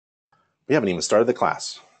We haven't even started the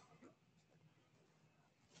class.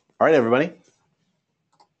 All right, everybody.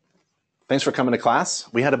 Thanks for coming to class.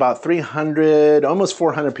 We had about 300, almost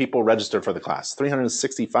 400 people registered for the class.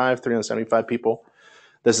 365, 375 people.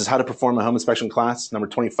 This is how to perform a home inspection class, number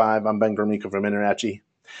 25. I'm Ben Gromicko from InterNACHI.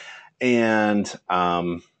 And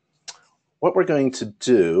what we're going to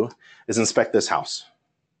do is inspect this house.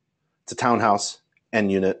 It's a townhouse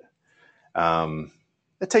end unit.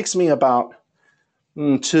 It takes me about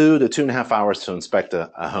 2 to 2.5 hours to inspect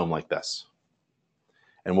a home like this.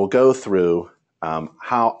 And we'll go through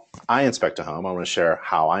how I inspect a home. I want to share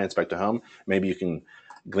how I inspect a home. Maybe you can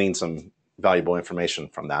glean some valuable information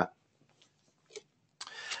from that.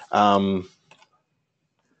 We're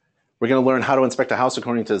going to learn how to inspect a house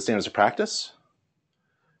according to the standards of practice.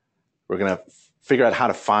 We're going to figure out how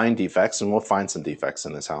to find defects, and we'll find some defects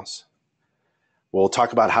in this house. We'll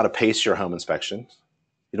talk about how to pace your home inspection.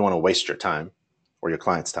 You don't want to waste your time or your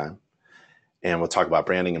client's time. And we'll talk about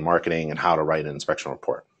branding and marketing and how to write an inspection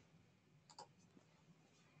report.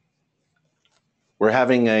 We're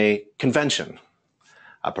having a convention,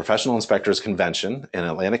 a professional inspectors convention in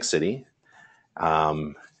Atlantic City.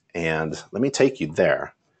 And let me take you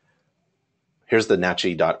there. Here's the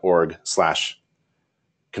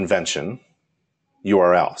nachi.org/convention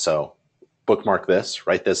URL. So bookmark this,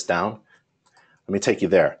 write this down. Let me take you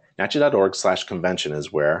there. nachi.org/convention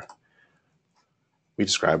is where we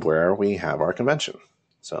describe where we have our convention.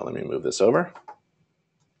 So let me move this over.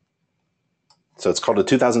 So it's called the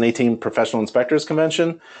 2018 Professional Inspectors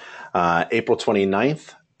Convention, April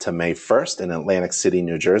 29th to May 1st in Atlantic City,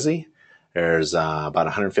 New Jersey. There's about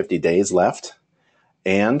 150 days left.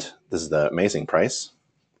 And this is the amazing price.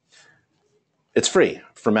 It's free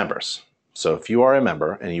for members. So if you are a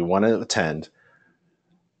member and you want to attend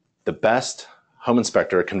the best home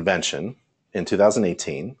inspector convention in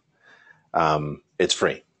 2018, it's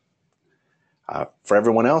free. For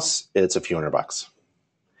everyone else, it's a few $100.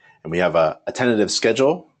 And we have a tentative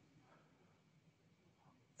schedule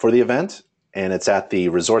for the event, and it's at the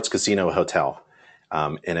Resorts Casino Hotel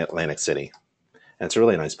in Atlantic City. And it's a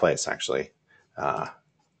really nice place, actually.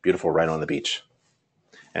 Beautiful, right on the beach.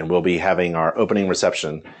 And we'll be having our opening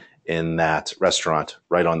reception in that restaurant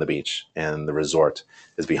right on the beach, and the resort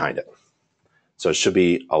is behind it. So it should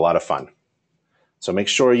be a lot of fun. So make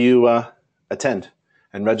sure you attend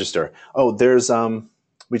and register. Oh, there's,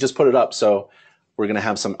 we just put it up. So we're going to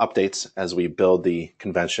have some updates as we build the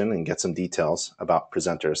convention and get some details about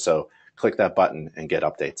presenters. So click that button and get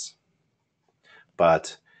updates.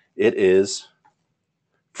 But it is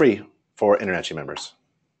free for InterNACHI members.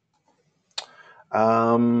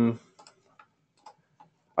 A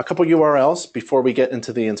couple URLs before we get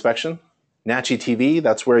into the inspection. NACHI TV,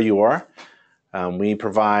 that's where you are. We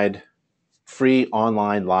provide free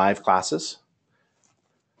online live classes.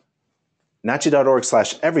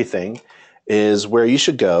 nachi.org/everything is where you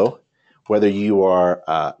should go, whether you are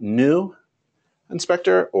a new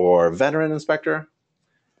inspector or veteran inspector.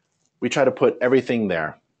 We try to put everything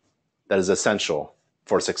there that is essential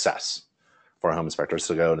for success for a home inspector.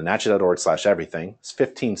 So go to nachi.org/everything. It's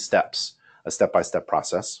 15 steps, a step-by-step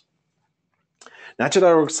process.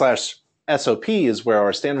 nachi.org/SOP is where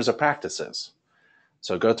our standards of practice is.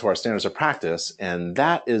 So go to our standards of practice, and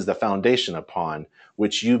that is the foundation upon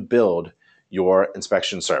which you build your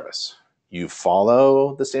inspection service. You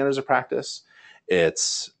follow the standards of practice. You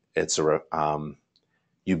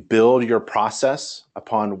build your process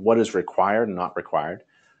upon what is required and not required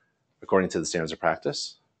according to the standards of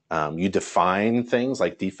practice. You define things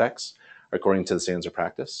like defects according to the standards of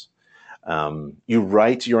practice. You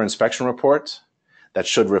write your inspection report that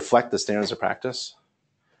should reflect the standards of practice.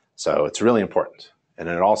 So it's really important, and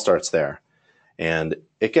it all starts there. And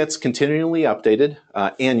it gets continually updated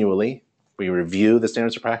annually. We review the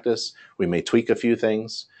standards of practice. We may tweak a few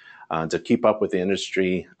things to keep up with the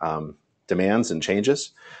industry demands and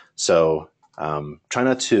changes. So try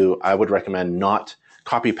not to, I would recommend not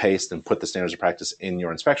copy paste and put the standards of practice in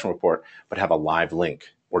your inspection report, but have a live link,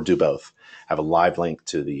 or do both. Have a live link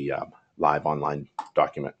to the live online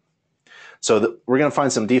document. So we're going to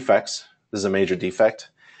find some defects. This is a major defect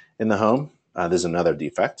in the home. There's another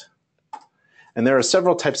defect. And there are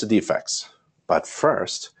several types of defects. But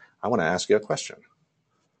first, I want to ask you a question.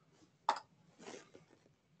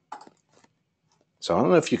 So I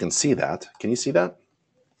don't know if you can see that. Can you see that?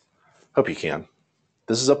 Hope you can.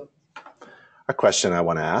 This is a question I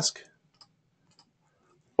want to ask.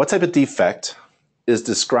 What type of defect is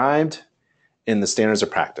described in the standards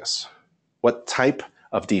of practice? What type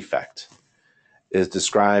of defect is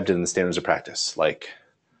described in the standards of practice? Like,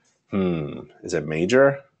 is it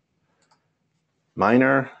major,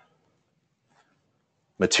 minor,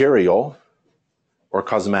 material, or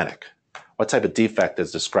cosmetic? What type of defect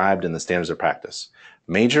is described in the standards of practice?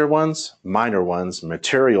 Major ones, minor ones,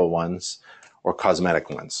 material ones, or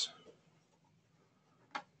cosmetic ones?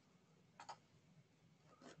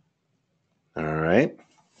 All right.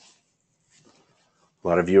 A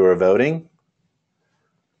lot of you are voting.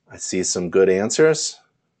 I see some good answers.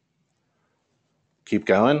 Keep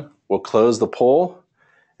going. We'll close the poll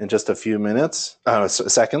in just a few minutes,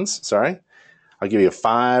 seconds, sorry. I'll give you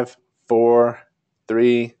 5, 4,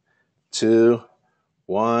 3, 2,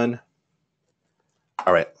 1.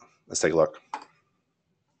 All right, let's take a look.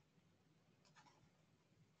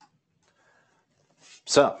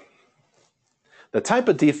 So, the type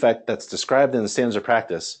of defect that's described in the standards of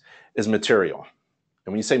practice is material.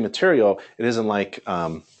 And when you say material, it isn't like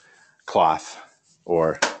cloth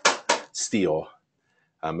or steel.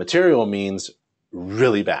 Material means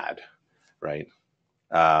really bad, right?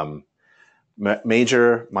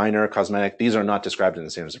 Major, minor, cosmetic, these are not described in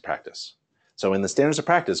the standards of practice. So in the standards of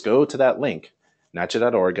practice, go to that link,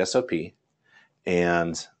 NACHI.org, SOP,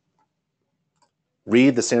 and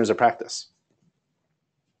read the standards of practice.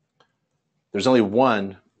 There's only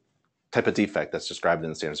one type of defect that's described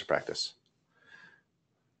in the standards of practice.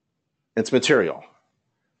 It's material.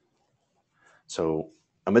 So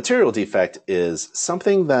a material defect is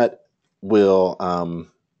something that will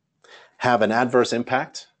have an adverse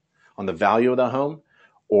impact on the value of the home,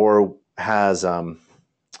 or has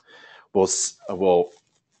will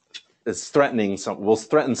threaten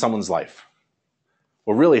someone's life,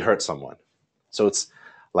 will really hurt someone. So it's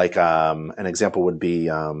like an example would be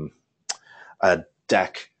a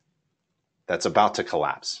deck that's about to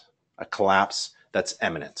collapse, a collapse that's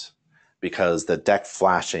imminent because the deck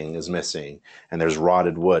flashing is missing and there's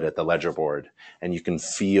rotted wood at the ledger board and you can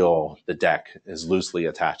feel the deck is loosely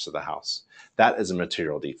attached to the house. That is a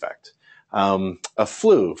material defect. A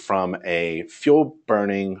flue from a fuel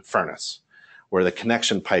burning furnace where the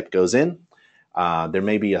connection pipe goes in. There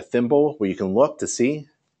may be a thimble where you can look to see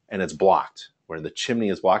and it's blocked, where the chimney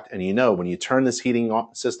is blocked. And you know when you turn this heating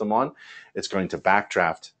system on, it's going to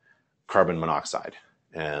backdraft carbon monoxide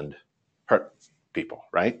and hurt people,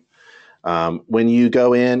 right? When you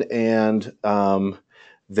go in and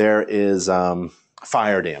there is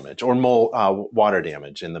fire damage or mold, water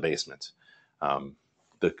damage in the basement,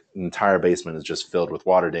 the entire basement is just filled with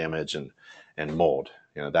water damage and mold.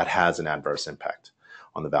 You know, that has an adverse impact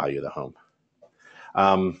on the value of the home.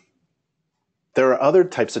 There are other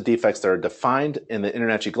types of defects that are defined in the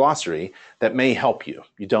InterNACHI glossary that may help you.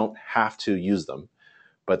 You don't have to use them,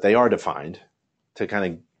 but they are defined to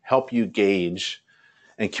kind of help you gauge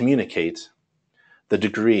and communicate the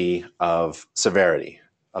degree of severity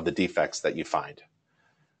of the defects that you find.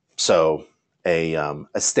 So a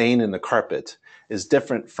stain in the carpet is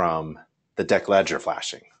different from the deck ledger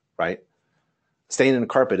flashing, right? Stain in the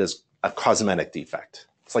carpet is a cosmetic defect.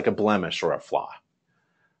 It's like a blemish or a flaw.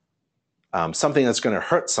 Something that's going to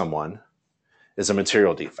hurt someone is a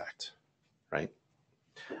material defect, right?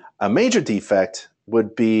 A major defect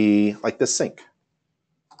would be like this sink.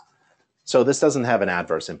 So this doesn't have an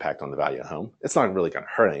adverse impact on the value of the home. It's not really going to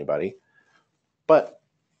hurt anybody, but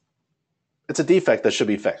it's a defect that should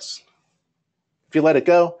be fixed. If you let it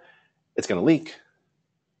go, it's going to leak,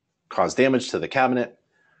 cause damage to the cabinet,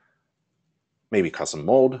 maybe cause some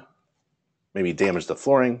mold, maybe damage the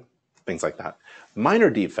flooring, things like that. Minor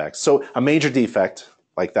defects, so a major defect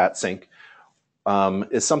like that sink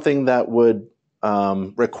is something that would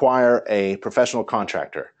require a professional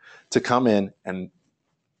contractor to come in and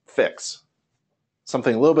fix.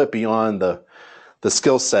 Something a little bit beyond the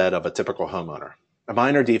skill set of a typical homeowner. A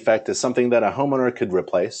minor defect is something that a homeowner could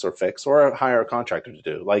replace or fix or hire a contractor to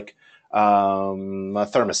do, like a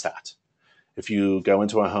thermostat. If you go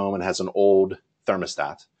into a home and has an old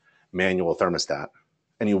thermostat, manual thermostat,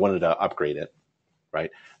 and you wanted to upgrade it,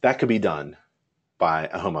 right? That could be done by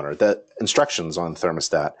a homeowner. The instructions on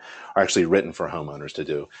thermostat are actually written for homeowners to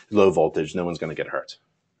do. Low voltage, no one's going to get hurt,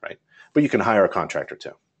 right? But you can hire a contractor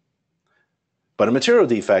too. But a material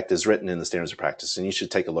defect is written in the standards of practice, and you should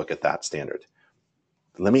take a look at that standard.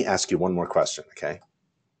 Let me ask you one more question, okay?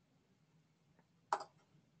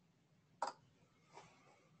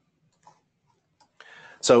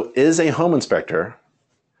 So is a home inspector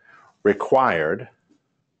required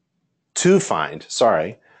to find,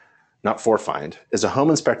 sorry, not for find, is a home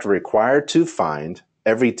inspector required to find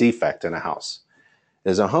every defect in a house?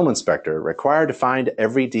 Is a home inspector required to find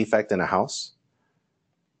every defect in a house?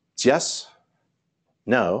 It's yes,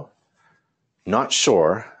 no, not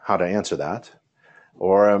sure how to answer that,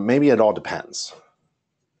 or maybe it all depends.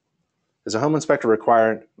 Is a home inspector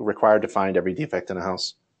required to find every defect in a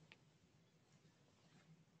house?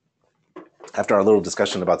 After our little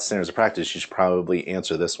discussion about the standards of practice, you should probably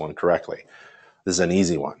answer this one correctly. This is an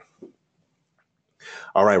easy one.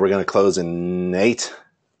 All right, we're going to close in 8,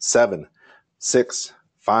 7, 6,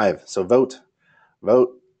 5. So vote,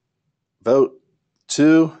 vote, vote.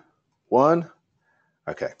 2, 1.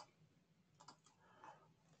 Okay.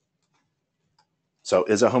 So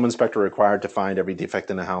is a home inspector required to find every defect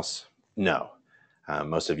in the house? No.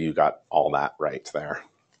 Most of you got all that right there.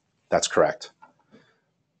 That's correct.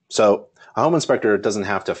 So a home inspector doesn't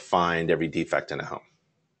have to find every defect in a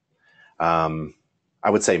home. I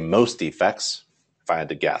would say most defects, if I had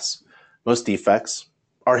to guess, most defects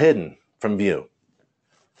are hidden from view.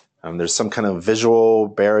 There's some kind of visual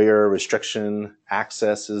barrier, restriction,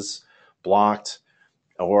 access is blocked,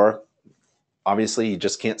 or obviously you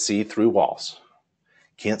just can't see through walls,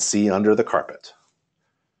 can't see under the carpet,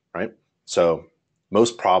 right? So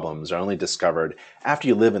most problems are only discovered after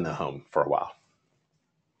you live in the home for a while.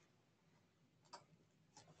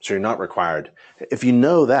 So you're not required. If you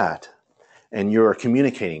know that and you're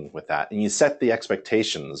communicating with that and you set the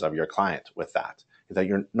expectations of your client with that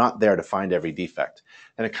you're not there to find every defect,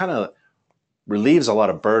 and it kind of relieves a lot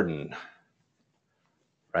of burden,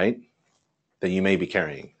 right, that you may be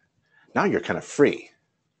carrying. Now you're kind of free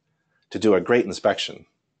to do a great inspection,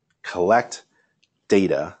 collect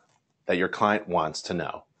data that your client wants to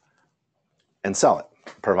know, and sell it,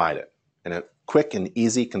 provide it in a quick and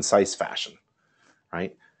easy, concise fashion,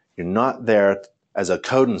 right? You're not there as a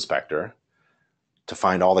code inspector to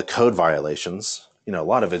find all the code violations. You know, a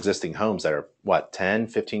lot of existing homes that are, 10,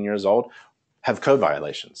 15 years old have code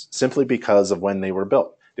violations simply because of when they were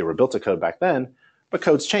built. They were built to code back then, but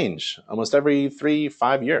codes change. Almost every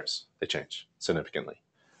 3-5 years, they change significantly.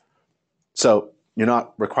 So you're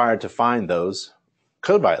not required to find those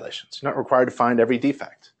code violations. You're not required to find every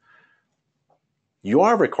defect. You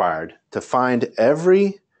are required to find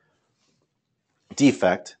every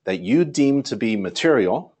defect that you deem to be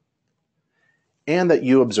material and that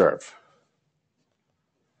you observe.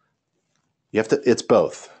 You have to, it's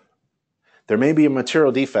both. There may be a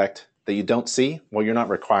material defect that you don't see. Well, you're not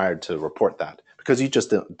required to report that because you just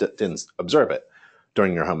didn't observe it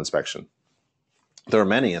during your home inspection. There are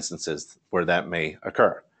many instances where that may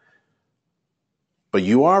occur. But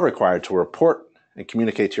you are required to report and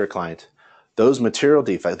communicate to your client those material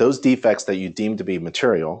defects, those defects that you deem to be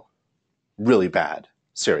material, really bad,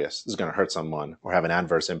 serious, this is going to hurt someone or have an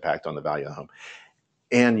adverse impact on the value of the home,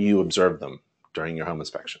 and you observe them during your home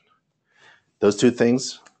inspection. Those two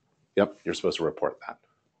things, yep, you're supposed to report that.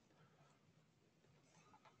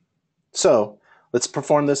 So let's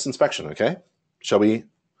perform this inspection, okay? Shall we?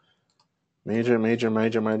 Major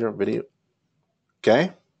video.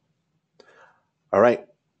 Okay. All right.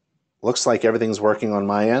 Looks like everything's working on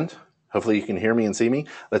my end. Hopefully you can hear me and see me.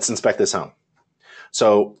 Let's inspect this home.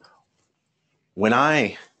 So when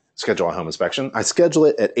I schedule a home inspection, I schedule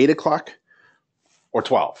it at 8 o'clock or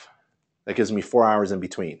 12. That gives me 4 hours in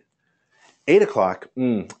between. 8 o'clock,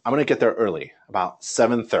 I'm going to get there early, about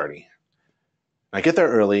 7:30. I get there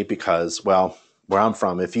early because, well, where I'm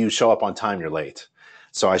from, if you show up on time, you're late.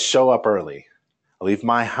 So I show up early. I leave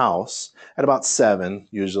my house at about 7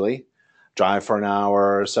 usually, drive for an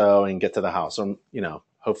hour or so and get to the house. So, you know,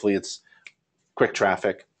 hopefully it's quick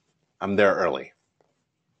traffic. I'm there early.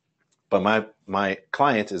 But my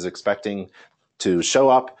client is expecting to show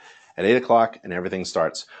up at 8 o'clock and everything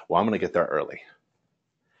starts. Well, I'm going to get there early.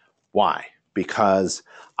 Why? Because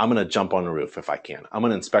I'm going to jump on the roof if I can. I'm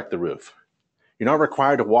going to inspect the roof. You're not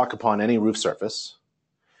required to walk upon any roof surface.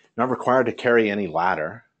 You're not required to carry any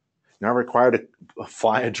ladder. You're not required to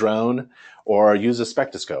fly a drone or use a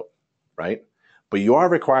spectroscope, right? But you are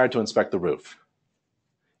required to inspect the roof.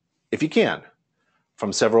 If you can,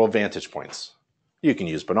 from several vantage points. You can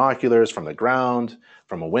use binoculars from the ground,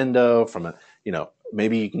 from a window, from a, you know,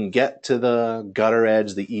 maybe you can get to the gutter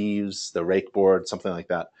edge, the eaves, the rake board, something like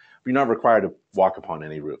that. But you're not required to walk upon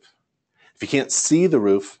any roof. If you can't see the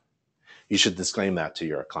roof, you should disclaim that to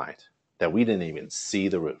your client, that we didn't even see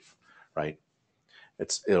the roof, right?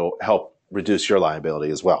 It'll help reduce your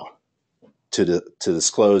liability as well to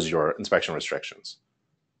disclose your inspection restrictions.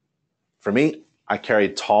 For me, I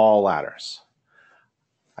carried tall ladders.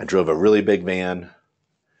 I drove a really big van,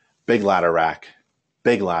 big ladder rack,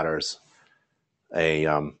 big ladders, a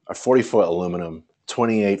 40-foot aluminum,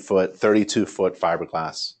 28-foot, 32-foot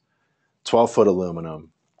fiberglass, 12-foot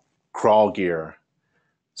aluminum, crawl gear,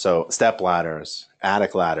 so step ladders,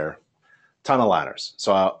 attic ladder, ton of ladders.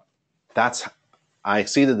 So I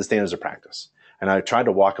exceeded the standards of practice, and I tried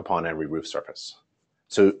to walk upon every roof surface.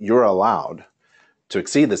 So you're allowed to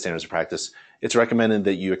exceed the standards of practice. It's recommended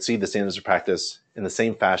that you exceed the standards of practice in the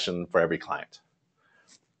same fashion for every client.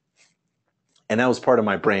 And that was part of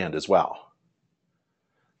my brand as well.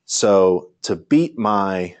 So to beat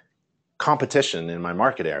my competition in my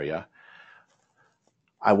market area,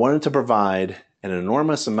 I wanted to provide an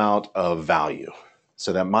enormous amount of value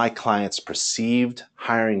so that my clients perceived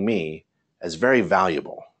hiring me as very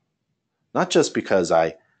valuable. Not just because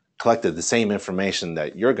I collected the same information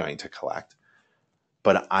that you're going to collect,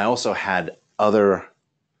 but I also had other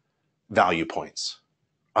value points,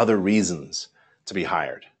 other reasons to be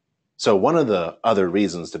hired. So one of the other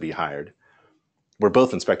reasons to be hired, we're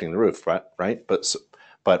both inspecting the roof, right?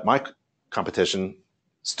 But my competition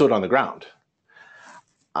stood on the ground.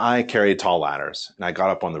 I carried tall ladders and I got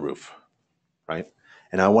up on the roof, right?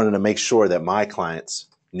 And I wanted to make sure that my clients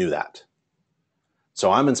knew that. So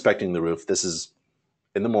I'm inspecting the roof. This is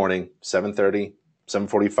in the morning, 7:30,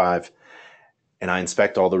 7:45, and I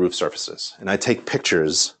inspect all the roof surfaces. And I take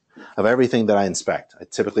pictures of everything that I inspect. I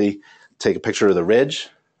typically take a picture of the ridge,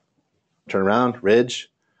 turn around, ridge,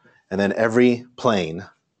 and then every plane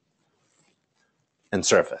and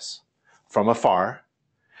surface from afar,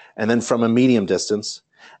 and then from a medium distance,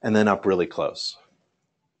 and then up really close.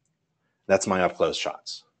 That's my up close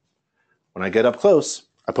shots. When I get up close,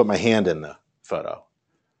 I put my hand in the photo.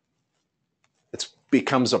 It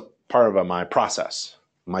becomes a part of my process.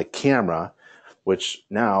 My camera, which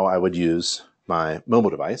now I would use my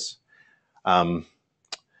mobile device,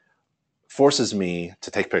 forces me to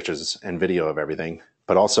take pictures and video of everything,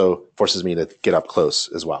 but also forces me to get up close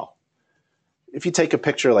as well. If you take a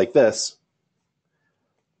picture like this,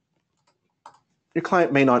 your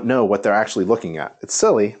client may not know what they're actually looking at. It's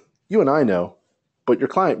silly. You and I know, but your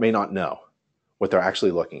client may not know what they're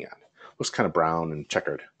actually looking at. It looks kind of brown and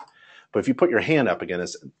checkered. But if you put your hand up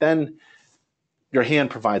against it, then your hand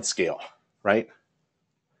provides scale, right?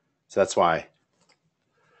 So that's why.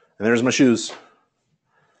 And there's my shoes,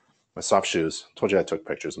 my soft shoes. Told you I took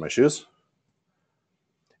pictures of my shoes.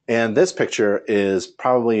 And this picture is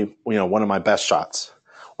probably, one of my best shots,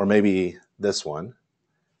 or maybe this one,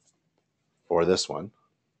 or this one.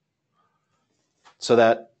 So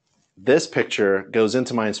that this picture goes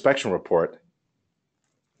into my inspection report,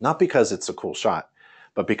 not because it's a cool shot,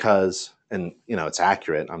 but because, and it's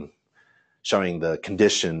accurate. I'm showing the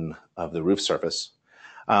condition of the roof surface.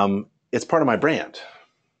 It's part of my brand.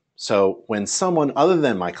 So when someone other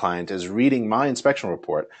than my client is reading my inspection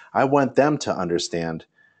report, I want them to understand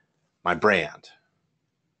my brand.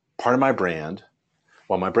 Part of my brand,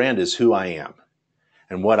 well, my brand is who I am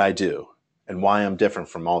and what I do and why I'm different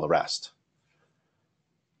from all the rest.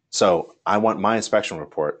 So I want my inspection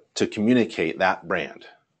report to communicate that brand.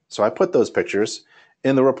 So I put those pictures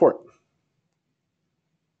in the report.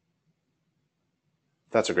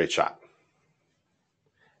 That's a great shot.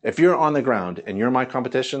 If you're on the ground and you're my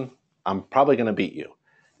competition, I'm probably going to beat you.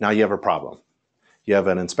 Now you have a problem. You have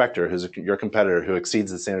an inspector who's your competitor who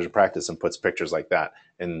exceeds the standards of practice and puts pictures like that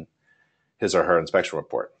in his or her inspection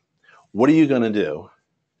report. What are you going to do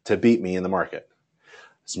to beat me in the market?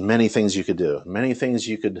 There's many things you could do, many things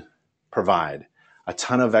you could provide, a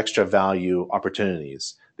ton of extra value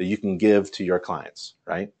opportunities that you can give to your clients,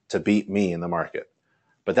 right? To beat me in the market.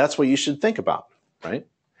 But that's what you should think about, right?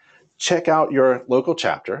 Check out your local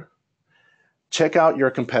chapter, check out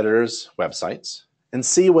your competitors' websites, and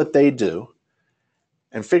see what they do,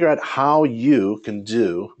 and figure out how you can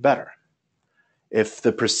do better. If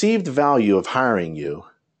the perceived value of hiring you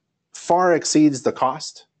far exceeds the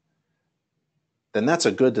cost, then that's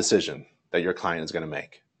a good decision that your client is going to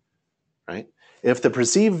make, right? If the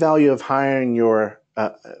perceived value of hiring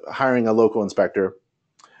a local inspector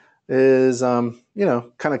is, kind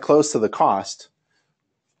of close to the cost,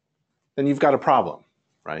 then you've got a problem,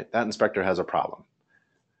 right? That inspector has a problem.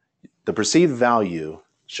 The perceived value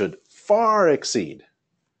should far exceed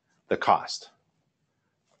the cost.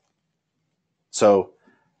 So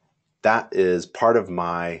that is part of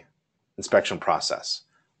my inspection process.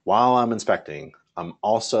 While I'm inspecting, I'm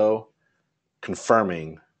also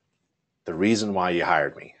confirming the reason why you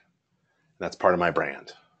hired me. That's part of my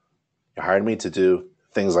brand. You hired me to do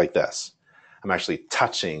things like this. I'm actually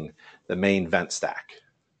touching the main vent stack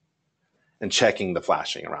and checking the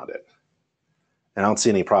flashing around it. And I don't see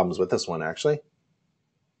any problems with this one, actually.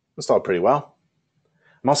 Installed pretty well.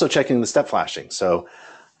 I'm also checking the step flashing. So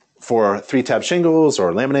for 3-tab shingles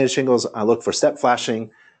or laminated shingles, I look for step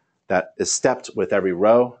flashing that is stepped with every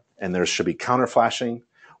row, and there should be counter flashing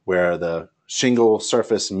where the shingle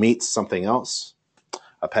surface meets something else,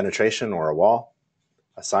 a penetration or a wall,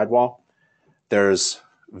 a sidewall. There's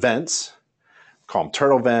vents, call them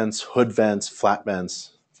turtle vents, hood vents, flat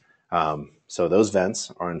vents. So those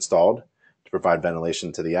vents are installed to provide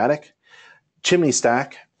ventilation to the attic. Chimney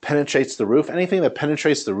stack penetrates the roof. Anything that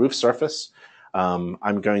penetrates the roof surface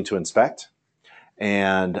I'm going to inspect.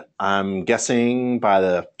 And I'm guessing by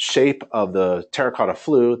the shape of the terracotta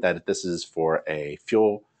flue that this is for a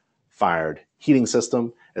fuel-fired heating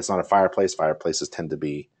system. It's not a fireplace. Fireplaces tend to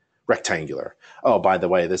be rectangular. Oh, by the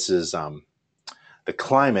way, this is the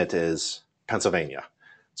climate is Pennsylvania.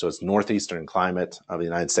 So it's northeastern climate of the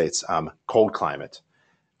United States, cold climate,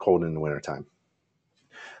 cold in the wintertime.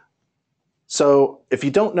 So if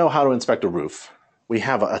you don't know how to inspect a roof, we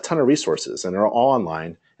have a ton of resources, and they're all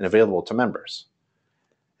online and available to members.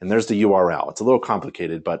 And there's the URL. It's a little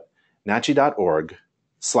complicated, but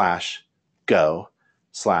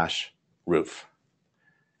nachi.org/go/roof.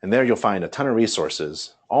 And there you'll find a ton of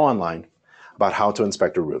resources, all online, about how to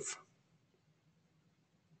inspect a roof.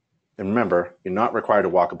 And remember, you're not required to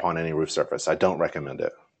walk upon any roof surface. I don't recommend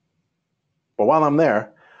it. But while I'm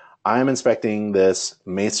there, I'm inspecting this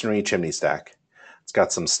masonry chimney stack. It's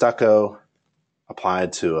got some stucco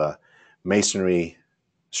applied to a masonry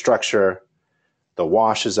structure. The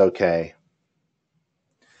wash is okay.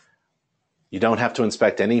 You don't have to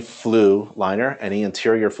inspect any flue liner, any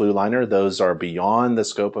interior flue liner. Those are beyond the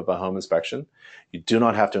scope of a home inspection. You do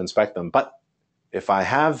not have to inspect them. But if I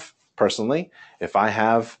have, personally, if I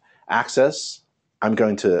have access, I'm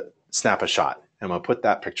going to snap a shot. I'm going to put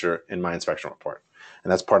that picture in my inspection report.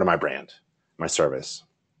 And that's part of my brand, my service.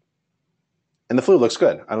 And the flue looks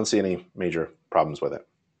good. I don't see any major problems with it.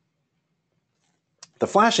 The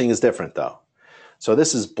flashing is different though. So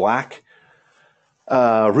this is black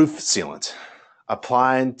roof sealant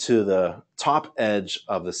applied to the top edge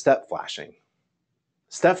of the step flashing.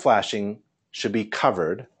 Step flashing should be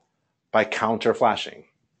covered by counter flashing.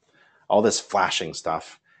 All this flashing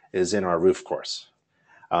stuff is in our roof course.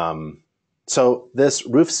 So this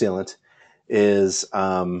roof sealant is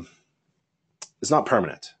not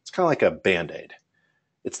permanent. It's kind of like a Band-Aid.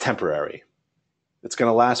 It's temporary. It's going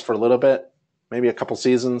to last for a little bit, maybe a couple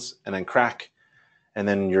seasons, and then crack, and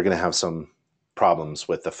then you're going to have some problems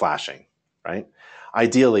with the flashing, right?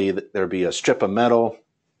 Ideally, there'd be a strip of metal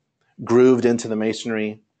grooved into the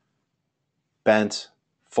masonry, bent,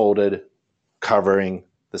 folded, covering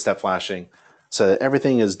the step flashing, so that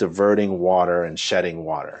everything is diverting water and shedding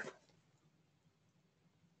water.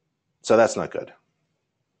 So that's not good.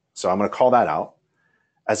 So I'm going to call that out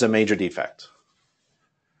as a major defect.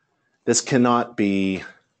 This cannot be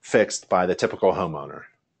fixed by the typical homeowner,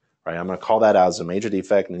 right? I'm going to call that out as a major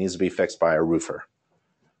defect, and it needs to be fixed by a roofer.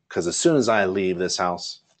 Because as soon as I leave this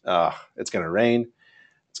house, it's going to rain,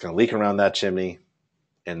 it's going to leak around that chimney,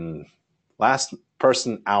 and last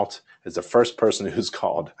person out is the first person who's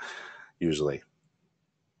called, usually.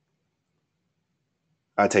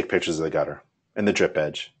 I take pictures of the gutter and the drip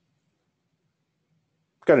edge.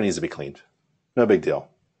 Gutter needs to be cleaned. No big deal.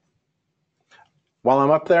 While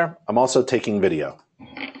I'm up there, I'm also taking video.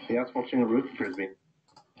 The asphalt shingle roof appears to be.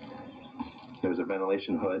 There's a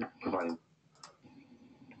ventilation hood providing.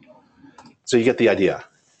 So you get the idea.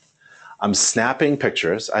 I'm snapping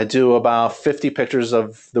pictures. I do about 50 pictures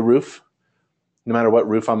of the roof, no matter what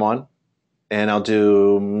roof I'm on. And I'll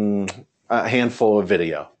do a handful of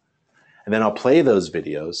video. And then I'll play those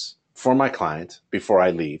videos for my client before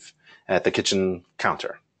I leave at the kitchen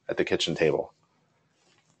counter, at the kitchen table.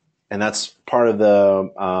 And that's part of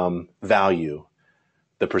the value,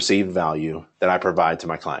 the perceived value that I provide to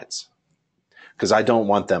my clients. Because I don't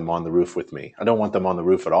want them on the roof with me. I don't want them on the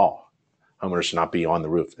roof at all. Homeowners should not be on the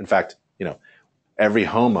roof. In fact, every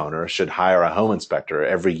homeowner should hire a home inspector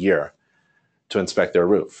every year to inspect their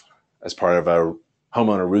roof as part of a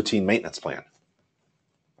homeowner routine maintenance plan.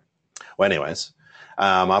 Well, anyways,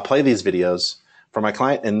 I'll play these videos for my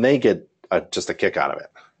client, and they get just a kick out of it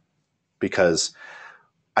because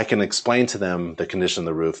I can explain to them the condition of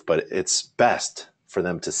the roof, but it's best for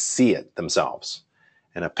them to see it themselves.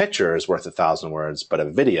 And a picture is worth 1,000 words, but a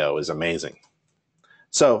video is amazing.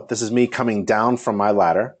 So this is me coming down from my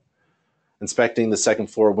ladder, inspecting the second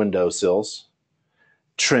floor window sills,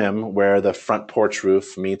 trim where the front porch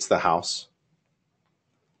roof meets the house.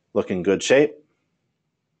 Look in good shape.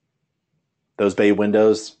 Those bay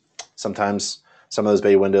windows, sometimes some of those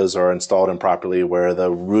bay windows are installed improperly where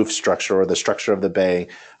the roof structure or the structure of the bay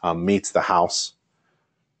meets the house.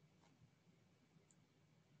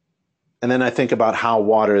 And then I think about how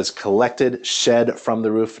water is collected, shed from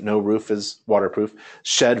the roof. No roof is waterproof.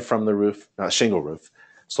 Shed from the roof, shingle roof,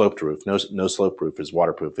 sloped roof. No slope roof is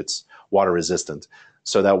waterproof. It's water resistant.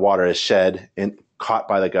 So that water is shed, caught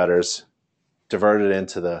by the gutters, diverted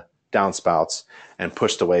into the downspouts, and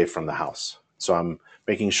pushed away from the house. So I'm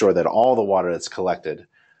making sure that all the water that's collected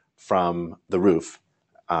from the roof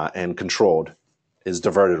and controlled is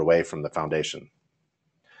diverted away from the foundation.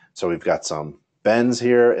 So we've got some bends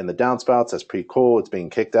here in the downspouts. That's pretty cool. It's being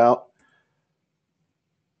kicked out.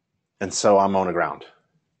 And so I'm on the ground.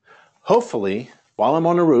 Hopefully, while I'm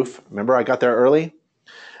on the roof, remember I got there early?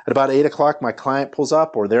 At about 8 o'clock, my client pulls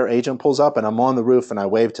up or their agent pulls up and I'm on the roof and I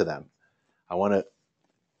wave to them. I want to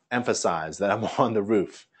emphasize that I'm on the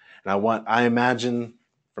roof. And I imagine,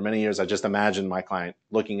 for many years, I just imagined my client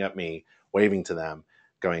looking at me, waving to them,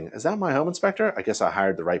 going, is that my home inspector? I guess I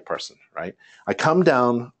hired the right person, right? I come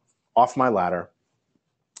down off my ladder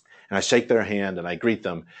and I shake their hand and I greet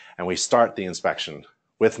them and we start the inspection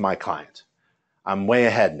with my client. I'm way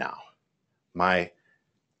ahead now. My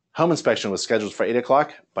home inspection was scheduled for 8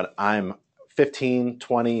 o'clock, but I'm 15,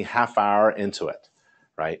 20, half hour into it,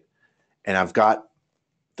 right? And I've got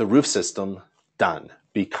the roof system done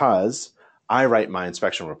because I write my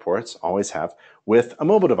inspection reports, always have, with a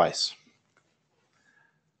mobile device.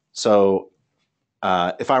 So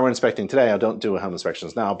if I were inspecting today, I don't do home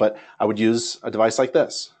inspections now, but I would use a device like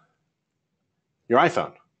this. Your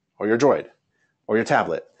iPhone or your Droid or your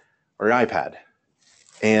tablet or your iPad,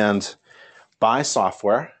 and buy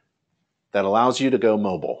software that allows you to go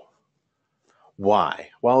mobile. Why?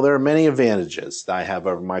 Well, there are many advantages that I have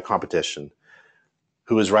over my competition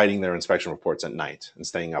who is writing their inspection reports at night and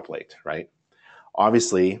staying up late, right?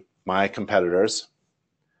 Obviously, my competitors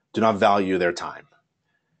do not value their time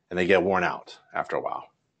and they get worn out after a while.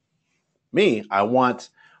 Me, I want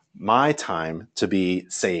my time to be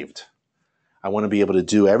saved. I want to be able to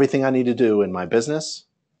do everything I need to do in my business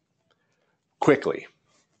quickly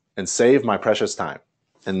and save my precious time.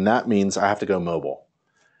 And that means I have to go mobile.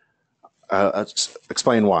 I'll just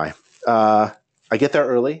explain why. I get there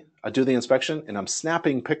early, I do the inspection, and I'm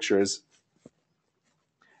snapping pictures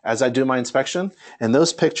as I do my inspection, and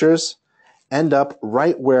those pictures end up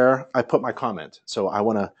right where I put my comment. So I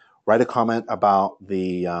want to write a comment about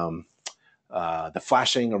the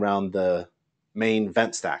flashing around the main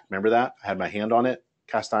vent stack. Remember that? I had my hand on it,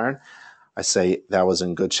 cast iron. I say that was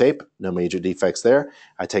in good shape, no major defects there.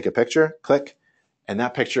 I take a picture, click, and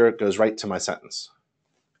that picture goes right to my sentence.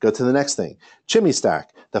 Go to the next thing. Chimney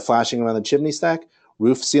stack. The flashing around the chimney stack.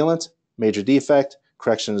 Roof sealant. Major defect.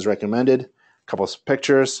 Correction is recommended. A couple of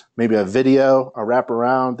pictures. Maybe a video. A wrap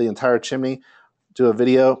around the entire chimney. Do a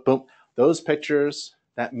video. Boom. Those pictures,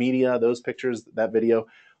 that media, those pictures, that video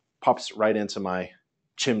pops right into my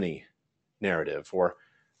chimney narrative or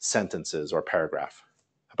sentences or paragraph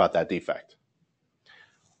about that defect.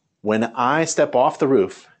 When I step off the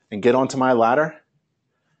roof and get onto my ladder,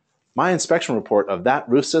 my inspection report of that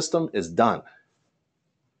roof system is done.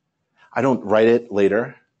 I don't write it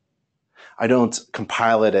later. I don't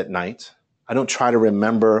compile it at night. I don't try to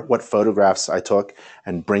remember what photographs I took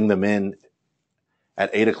and bring them in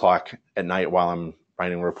at 8 o'clock at night while I'm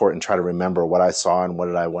writing a report and try to remember what I saw and what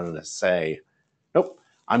did I wanted to say. Nope.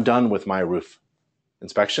 I'm done with my roof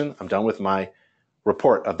inspection. I'm done with my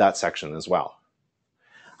report of that section as well.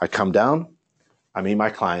 I come down. I meet my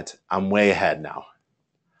client. I'm way ahead now.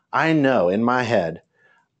 I know in my head,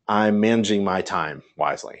 I'm managing my time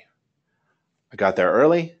wisely. I got there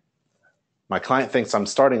early. My client thinks I'm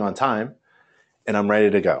starting on time and I'm ready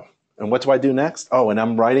to go. And what do I do next? Oh, and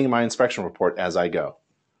I'm writing my inspection report as I go,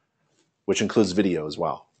 which includes video as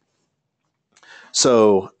well.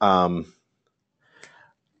 So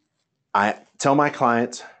I tell my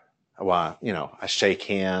client, well, I shake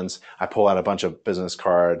hands, I pull out a bunch of business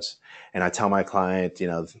cards, and I tell my client,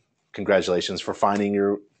 congratulations for finding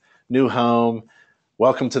your new home.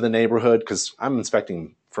 Welcome to the neighborhood, because I'm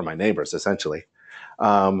inspecting for my neighbors, essentially.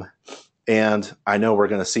 And I know we're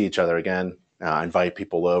going to see each other again. I invite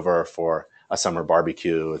people over for a summer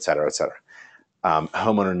barbecue, et cetera, et cetera.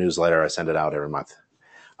 Homeowner newsletter, I send it out every month.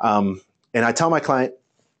 And I tell my client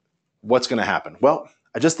what's going to happen. Well,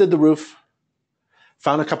 I just did the roof,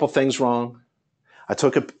 found a couple things wrong. I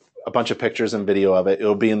took a bunch of pictures and video of it.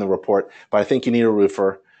 It'll be in the report, but I think you need a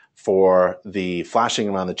roofer for the flashing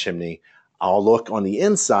around the chimney. I'll look on the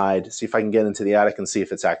inside, see if I can get into the attic and see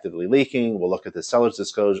if it's actively leaking. We'll look at the seller's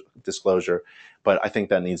disclosure, but I think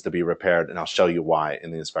that needs to be repaired, and I'll show you why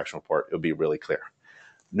in the inspection report. It'll be really clear.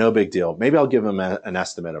 No big deal. Maybe I'll give them an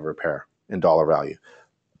estimate of repair in dollar value.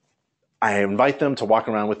 I invite them to walk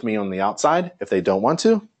around with me on the outside. If they don't want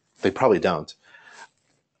to, they probably don't.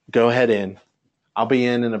 Go ahead in. I'll be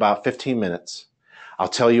in about 15 minutes. I'll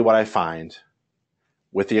tell you what I find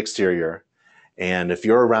with the exterior. And if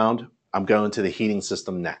you're around, I'm going to the heating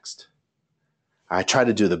system next. I try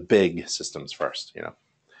to do the big systems first,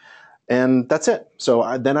 And that's it.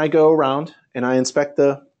 So then I go around and I inspect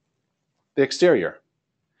the exterior.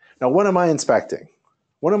 Now, what am I inspecting?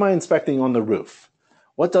 What am I inspecting on the roof?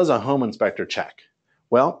 What does a home inspector check?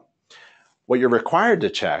 Well, what you're required to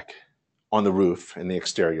check on the roof, in the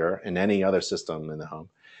exterior, and any other system in the home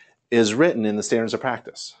is written in the standards of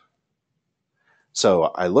practice. So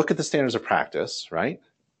I look at the standards of practice, right?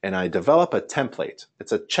 And I develop a template.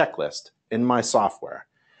 It's a checklist in my software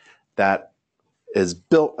that is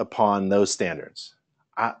built upon those standards.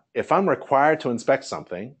 If I'm required to inspect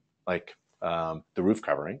something like the roof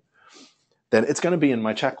covering, then it's going to be in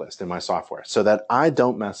my checklist in my software so that I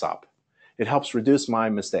don't mess up. It helps reduce my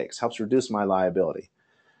mistakes, helps reduce my liability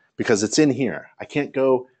because it's in here. I can't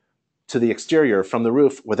go to the exterior from the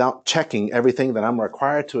roof without checking everything that I'm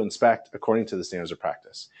required to inspect according to the standards of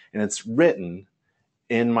practice. And it's written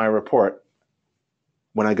in my report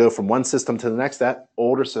when I go from one system to the next. That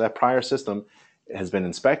prior system has been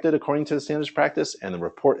inspected according to the standards of practice, and the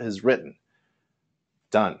report is written.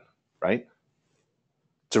 Done, right?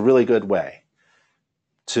 It's a really good way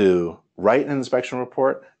to write an inspection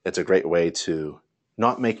report. It's a great way to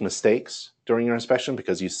not make mistakes during your inspection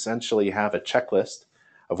because you essentially have a checklist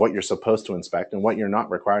of what you're supposed to inspect and what you're not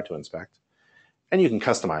required to inspect. And you can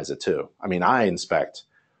customize it too. I mean,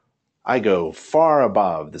 I go far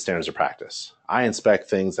above the standards of practice. I inspect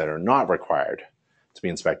things that are not required to be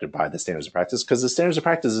inspected by the standards of practice because the standards of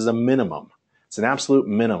practice is a minimum. It's an absolute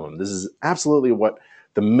minimum. This is absolutely what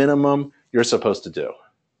the minimum you're supposed to do,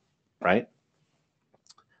 right?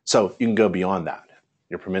 So you can go beyond that.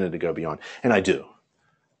 You're permitted to go beyond, and I do.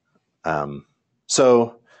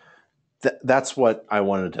 So that's what I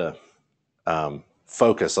wanted to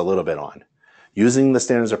focus a little bit on, using the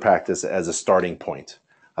standards of practice as a starting point,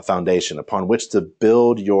 a foundation upon which to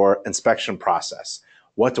build your inspection process.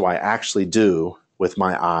 What do I actually do with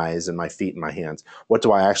my eyes and my feet and my hands? What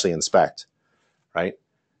do I actually inspect, right?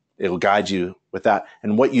 It'll guide you with that.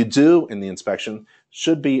 And what you do in the inspection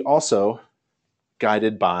should be also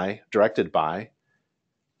directed by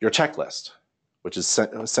your checklist, which is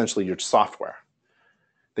essentially your software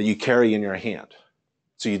that you carry in your hand.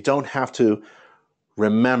 So you don't have to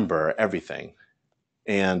remember everything,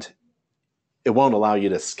 and it won't allow you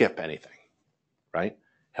to skip anything, right?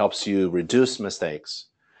 Helps you reduce mistakes,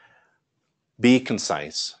 be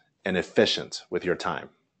concise and efficient with your time.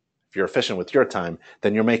 If you're efficient with your time,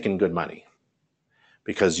 then you're making good money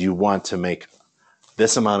because you want to make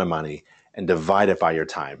this amount of money and divide it by your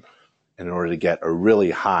time in order to get a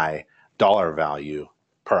really high dollar value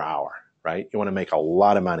per hour, right? You want to make a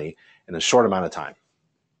lot of money in a short amount of time,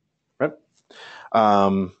 right?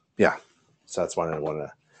 Yeah, so that's what I want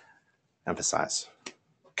to emphasize.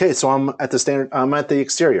 Okay, so I'm at the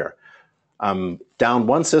exterior. I'm down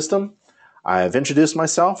one system. I've introduced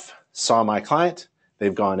myself, saw my client,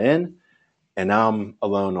 they've gone in, and now I'm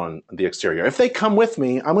alone on the exterior. If they come with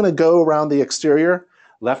me, I'm going to go around the exterior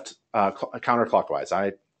left counterclockwise.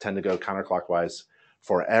 I tend to go counterclockwise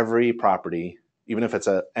for every property, even if it's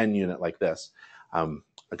an N unit like this. I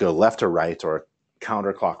go left to right or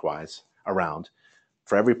counterclockwise around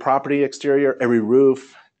for every property exterior, every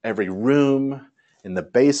roof, every room in the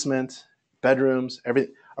basement, bedrooms,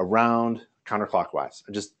 everything around counterclockwise.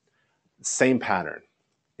 Just same pattern.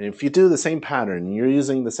 And if you do the same pattern, you're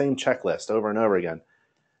using the same checklist over and over again,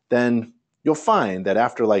 then you'll find that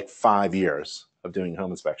after like 5 years of doing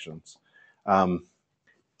home inspections,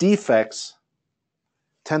 defects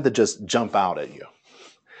tend to just jump out at you.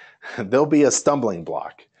 There'll be a stumbling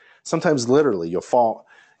block. Sometimes literally you'll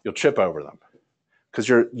trip over them because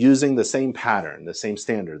you're using the same pattern, the same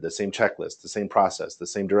standard, the same checklist, the same process, the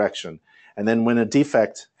same direction. And then when a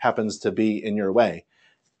defect happens to be in your way,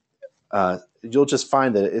 you'll just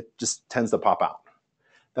find that it just tends to pop out.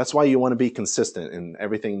 That's why you want to be consistent in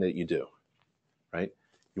everything that you do, right?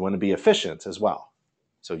 You want to be efficient as well.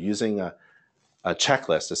 So using a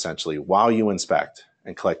checklist essentially while you inspect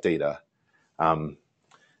and collect data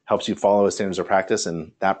helps you follow a standards of practice,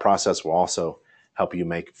 and that process will also help you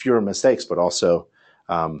make fewer mistakes, but also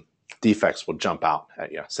defects will jump out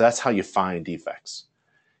at you. So that's how you find defects.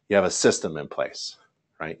 You have a system in place,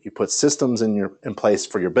 right? You put systems in place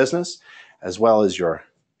for your business as well as your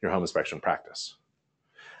home inspection practice.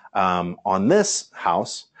 On this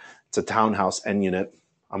house, it's a townhouse N unit.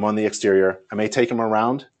 I'm on the exterior. I may take them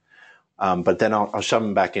around, but then I'll shove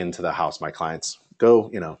them back into the house. My clients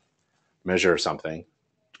go, measure something,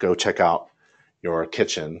 go check out your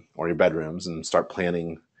kitchen or your bedrooms and start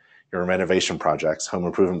planning your renovation projects, home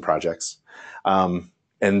improvement projects. And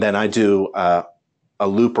then I do a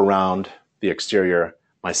loop around the exterior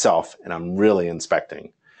myself, and I'm really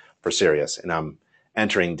inspecting for serious, and I'm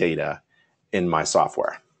entering data in my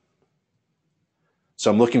software.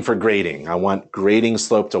 So I'm looking for grading. I want grading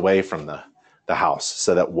sloped away from the house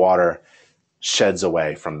so that water sheds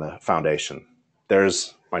away from the foundation.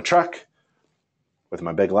 There's my truck with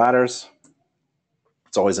my big ladders.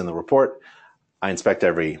 It's always in the report. I inspect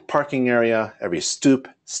every parking area, every stoop,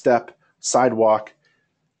 step, sidewalk,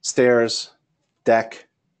 stairs, deck.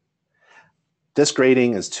 This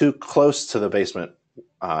grading is too close to the basement.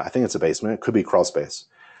 I think it's a basement. It could be crawl space.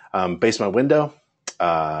 Basement window.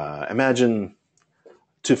 Imagine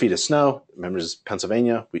 2 feet of snow. Remember, it's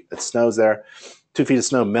Pennsylvania. It snows there. 2 feet of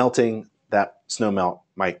snow melting. That snow melt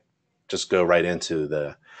might just go right into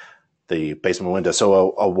the basement window.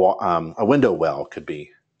 So a window well could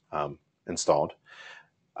be installed.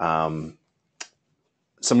 Some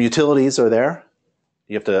utilities are there.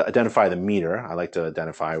 You have to identify the meter. I like to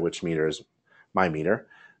identify which meter is my meter.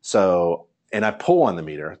 So, and I pull on the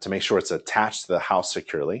meter to make sure it's attached to the house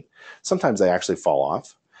securely. Sometimes they actually fall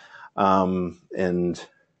off. And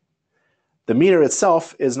the meter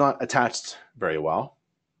itself is not attached very well.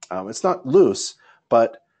 It's not loose,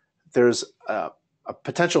 but there's a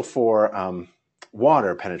potential for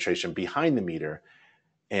water penetration behind the meter.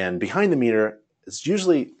 And behind the meter, it's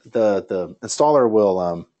usually the installer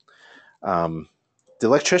will, the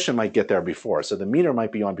electrician might get there before. So the meter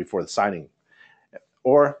might be on before the siding.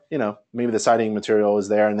 Or, maybe the siding material is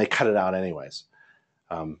there and they cut it out anyways.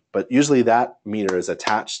 But usually that meter is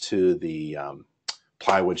attached to the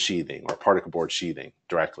plywood sheathing or particle board sheathing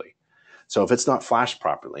directly. So if it's not flashed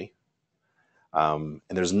properly, and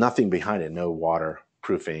there's nothing behind it, no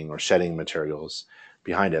waterproofing or shedding materials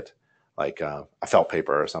behind it, like a felt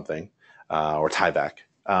paper or something, or Tyvek,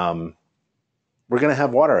 we're going to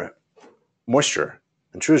have water, moisture,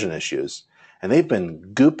 intrusion issues. And they've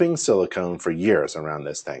been gooping silicone for years around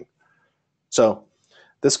this thing. So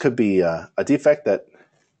this could be a defect that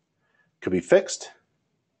could be fixed.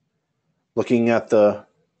 Looking at the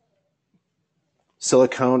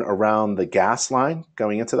silicone around the gas line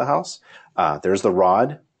going into the house, there's the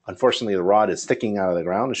rod. Unfortunately, the rod is sticking out of the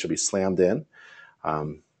ground. It should be slammed in.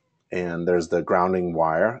 And there's the grounding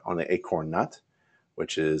wire on the acorn nut,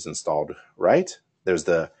 which is installed right. There's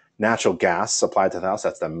the natural gas supplied to the house.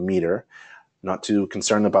 That's the meter. Not too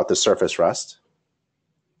concerned about the surface rust.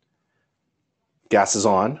 Gas is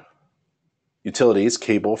on. Utilities,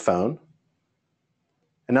 cable, phone.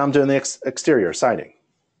 And now I'm doing the exterior siding.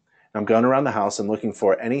 I'm going around the house and looking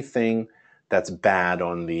for anything that's bad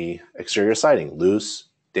on the exterior siding. Loose,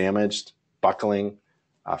 damaged, buckling,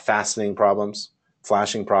 fastening problems,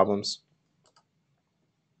 flashing problems.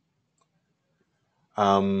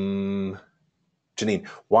 Janine,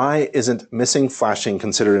 why isn't missing flashing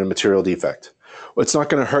considered a material defect? Well, it's not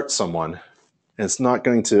going to hurt someone, and it's not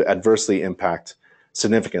going to adversely impact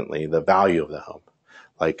significantly the value of the home,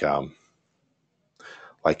 like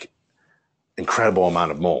incredible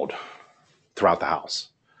amount of mold throughout the house,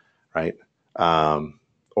 right?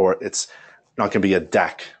 Or it's not going to be a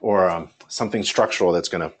deck or something structural that's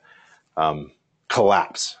going to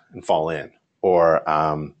collapse and fall in, or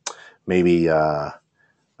maybe a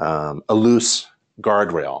loose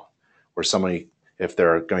guardrail where somebody, if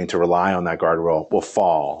they're going to rely on that guardrail, will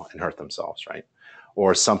fall and hurt themselves, right?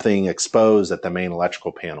 Or something exposed at the main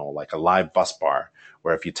electrical panel, like a live bus bar,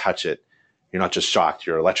 where if you touch it, you're not just shocked,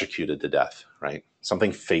 you're electrocuted to death, right?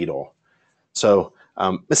 Something fatal. So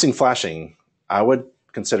missing flashing, I would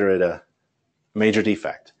consider it a major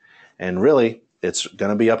defect. And really, it's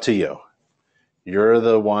going to be up to you. You're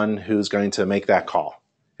the one who's going to make that call.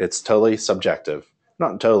 It's totally subjective.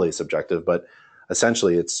 Not totally subjective, but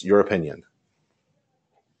essentially it's your opinion.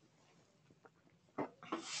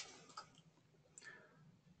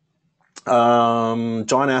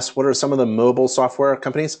 John asks, what are some of the mobile software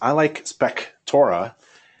companies? I like Spectora,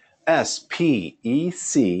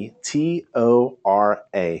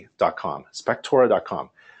 Spectora.com, Spectora.com,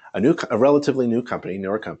 a relatively new company,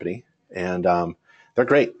 newer company, and they're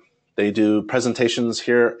great. They do presentations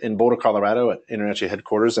here in Boulder, Colorado at InterNACHI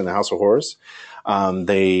headquarters in the House of Horrors.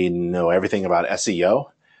 They know everything about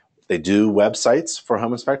SEO. They do websites for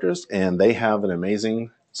home inspectors, and they have an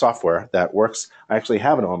amazing software that works. I actually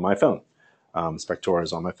have it on my phone. Spectora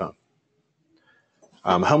is on my phone.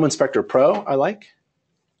 Home Inspector Pro I like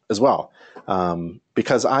as well,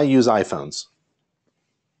 because I use iPhones.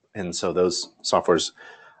 And so those softwares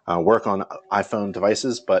work on iPhone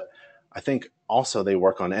devices, but I think also they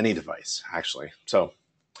work on any device, actually. So,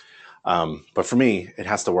 but for me, it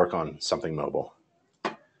has to work on something mobile.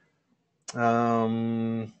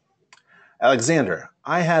 Alexander,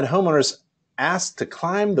 I had homeowners ask to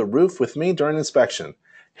climb the roof with me during inspection.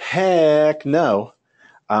 Heck no.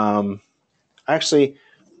 I actually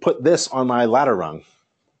put this on my ladder rung.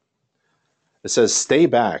 It says, stay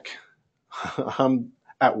back. I'm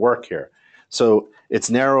at work here. So it's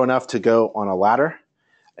narrow enough to go on a ladder,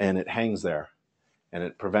 and it hangs there. And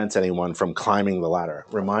it prevents anyone from climbing the ladder.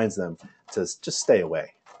 Reminds them to just stay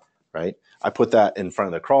away, right? I put that in front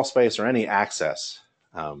of the crawl space or any access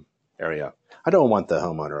area. I don't want the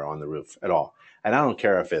homeowner on the roof at all. And I don't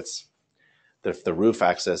care if the roof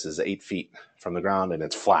access is 8 feet from the ground and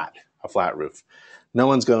it's flat, a flat roof. No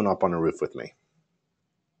one's going up on a roof with me.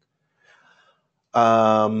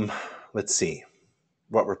 Let's see.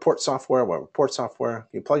 What report software?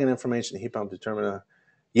 You plug in information, heat pump determiner.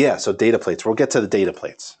 Yeah, so data plates. We'll get to the data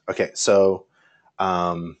plates. Okay, so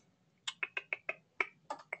I'm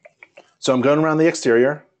going around the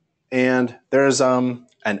exterior, and there's an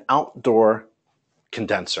outdoor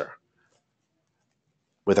condenser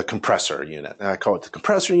with a compressor unit. And I call it the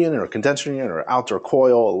compressor unit or condenser unit or outdoor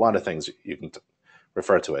coil, a lot of things you can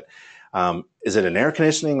refer to it. Is it an air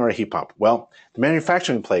conditioning or a heat pump? Well, the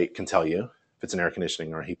manufacturing plate can tell you if it's an air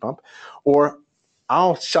conditioning or a heat pump, or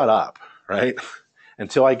I'll shut up, right,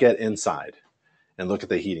 until I get inside and look at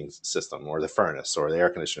the heating system or the furnace or the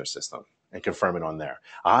air conditioner system and confirm it on there.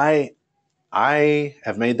 I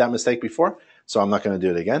have made that mistake before, so I'm not going to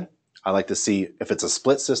do it again. I like to see if it's a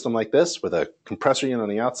split system like this with a compressor unit on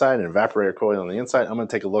the outside and an evaporator coil on the inside. I'm going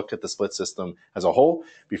to take a look at the split system as a whole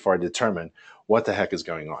before I determine what the heck is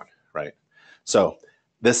going on, right? So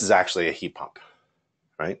this is actually a heat pump,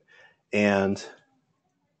 right? And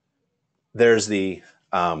there's the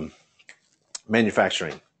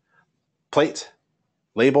manufacturing plate,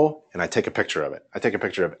 label, and I take a picture of it. I take a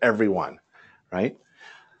picture of every one, right?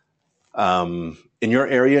 In your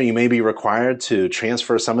area, you may be required to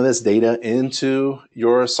transfer some of this data into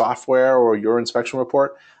your software or your inspection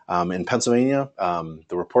report. In Pennsylvania,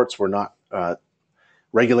 the reports were not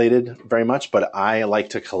regulated very much, but I like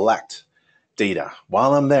to collect data.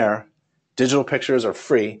 While I'm there, digital pictures are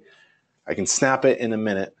free. I can snap it in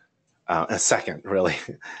a second, really.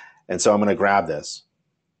 And so I'm going to grab this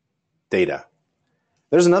data.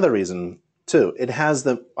 There's another reason, too. It has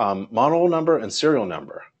the model number and serial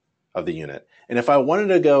number of the unit. And if I wanted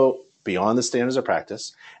to go beyond the standards of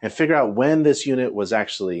practice and figure out when this unit was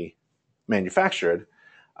actually manufactured,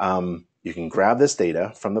 you can grab this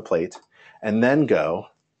data from the plate and then go,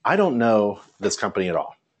 I don't know this company at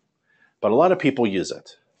all, but a lot of people use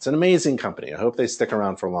it. It's an amazing company. I hope they stick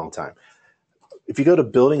around for a long time. If you go to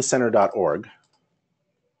buildingcenter.org,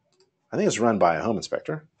 I think it's run by a home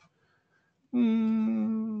inspector.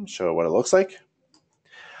 Show what it looks like.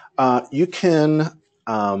 You can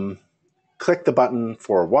click the button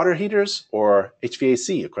for water heaters or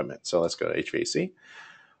HVAC equipment. So let's go to HVAC.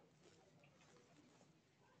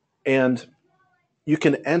 And you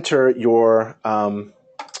can enter your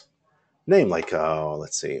name, like,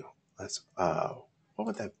 let's see. What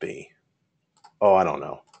would that be? Oh, I don't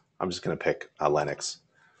know. I'm just going to pick Lennox.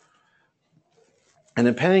 And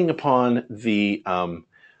depending upon the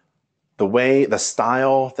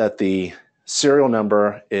style that the serial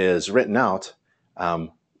number is written out,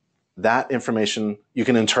 that information you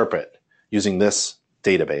can interpret using this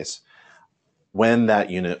database when that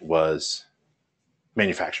unit was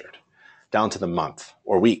manufactured, down to the month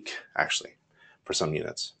or week, actually, for some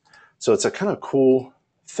units. So it's a kind of cool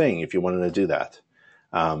thing if you wanted to do that.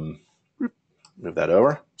 Move that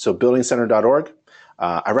over. So buildingcenter.org.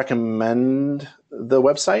 I recommend the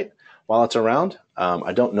website while it's around.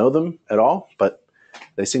 I don't know them at all, but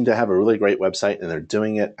they seem to have a really great website and they're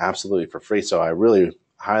doing it absolutely for free. So I really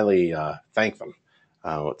highly thank them.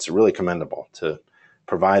 It's really commendable to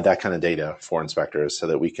provide that kind of data for inspectors so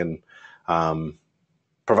that we can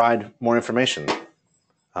provide more information.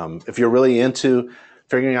 If you're really into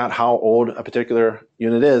figuring out how old a particular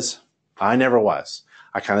unit is, I never was.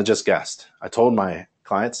 I kind of just guessed. I told my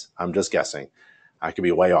clients, I'm just guessing. I could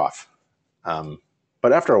be way off.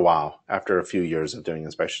 But after a while, after a few years of doing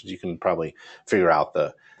inspections, you can probably figure out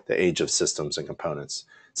the age of systems and components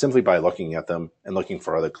simply by looking at them and looking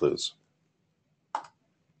for other clues.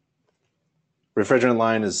 Refrigerant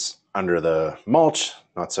line is under the mulch,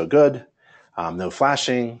 not so good. No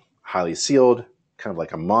flashing, highly sealed, kind of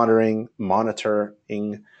like a monitoring.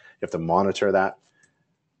 You have to monitor that.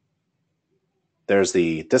 There's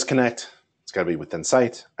the disconnect. It's got to be within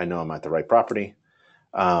sight. I know I'm at the right property.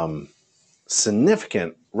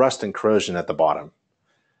 Significant rust and corrosion at the bottom.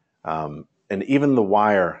 And even the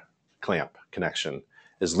wire clamp connection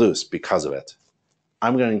is loose because of it.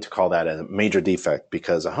 I'm going to call that a major defect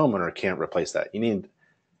because a homeowner can't replace that. You need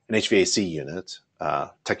an HVAC unit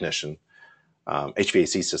technician,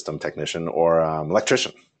 HVAC system technician, or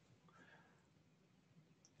electrician.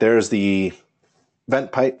 There's the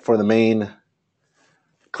vent pipe for the main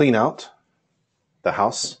clean out the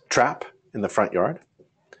house trap in the front yard.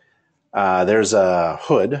 There's a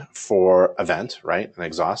hood for a vent, right? An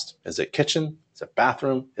exhaust. Is it kitchen? Is it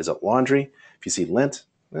bathroom? Is it laundry? If you see lint,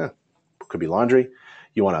 could be laundry.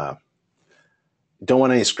 You don't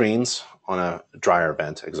want any screens on a dryer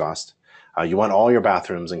vent exhaust. You want all your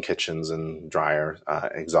bathrooms and kitchens and dryer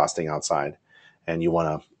exhausting outside, and you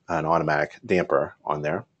want an automatic damper on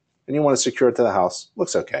there, and you want to secure it to the house.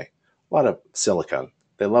 Looks okay. A lot of silicone.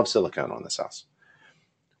 They love silicone on this house.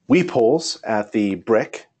 Weep holes at the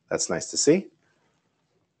brick. That's nice to see.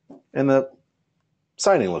 And the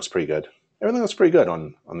siding looks pretty good. Everything looks pretty good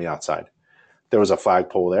on the outside. There was a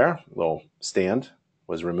flagpole there. A little stand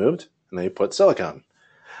was removed, and they put silicone.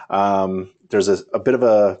 There's a bit of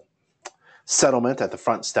a settlement at the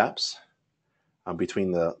front steps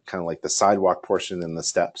between the kind of like the sidewalk portion and the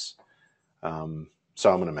steps. So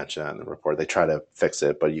I'm going to mention that in the report. They try to fix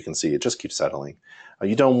it, but you can see it just keeps settling.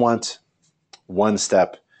 You don't want one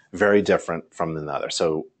step very different from another.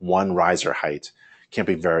 So one riser height can't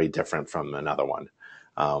be very different from another one.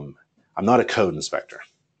 I'm not a code inspector.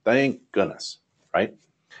 Thank goodness, right?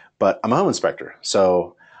 But I'm a home inspector.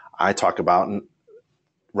 So I talk about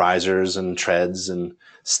risers and treads and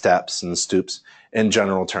steps and stoops in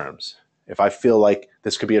general terms. If I feel like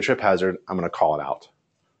this could be a trip hazard, I'm going to call it out.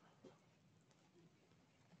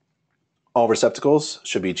 All receptacles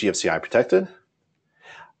should be GFCI protected.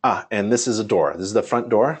 And this is a door. This is the front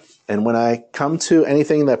door. And when I come to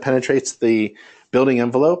anything that penetrates the building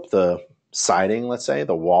envelope, the siding, let's say,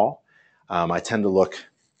 the wall, I tend to look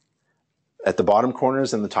at the bottom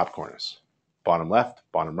corners and the top corners. Bottom left,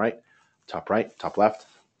 bottom right, top left,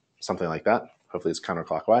 something like that. Hopefully it's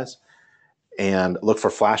counterclockwise. And look for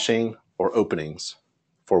flashing or openings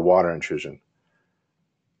for water intrusion.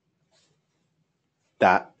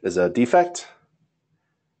 That is a defect.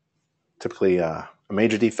 Typically a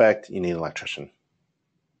major defect, you need an electrician.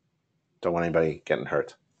 Don't want anybody getting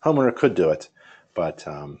hurt. Homeowner could do it, but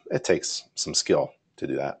it takes some skill to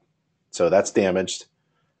do that. So that's damaged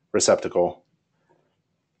receptacle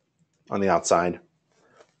on the outside.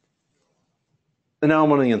 And now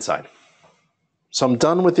I'm on the inside. So I'm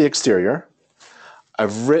done with the exterior.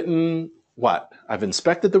 I've written what? I've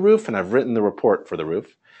inspected the roof and I've written the report for the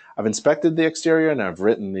roof. I've inspected the exterior and I've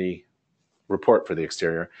written the report for the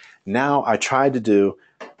exterior. Now I try to do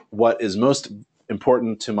what is most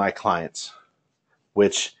important to my clients,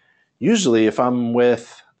 which usually if I'm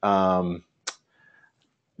with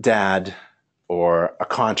dad or a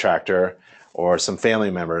contractor or some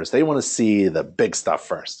family members, they want to see the big stuff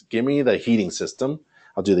first. Give me the heating system.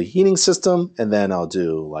 I'll do the heating system, and then I'll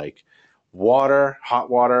do like water, hot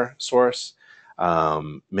water source,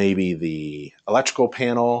 maybe the electrical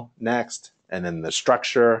panel next, and then the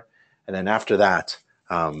structure. And then after that,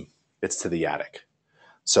 it's to the attic.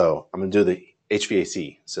 So I'm going to do the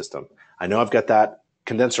HVAC system. I know I've got that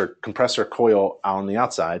condenser compressor coil out on the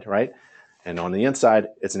outside, right? And on the inside,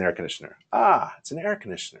 it's an air conditioner. It's an air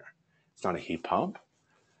conditioner. It's not a heat pump.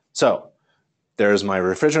 So there's my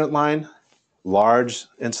refrigerant line, large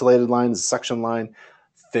insulated line is a suction line,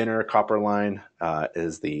 thinner copper line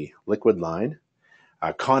is the liquid line.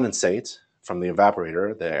 Condensate from the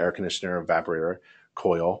evaporator, the air conditioner evaporator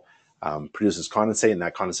coil, produces condensate, and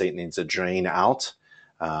that condensate needs to drain out.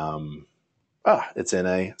 It's in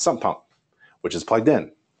a sump pump, which is plugged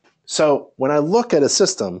in. So when I look at a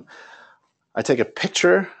system, I take a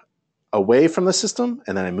picture away from the system,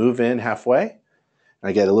 and then I move in halfway, and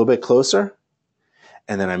I get a little bit closer,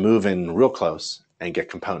 and then I move in real close and get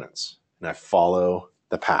components. And I follow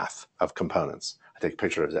the path of components. I take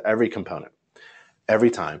pictures of every component, every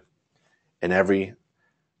time, in every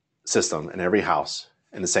system, in every house,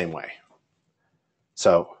 in the same way.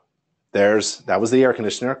 So that was the air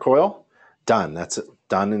conditioner coil. Done. That's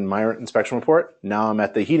done in my inspection report. Now I'm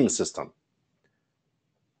at the heating system.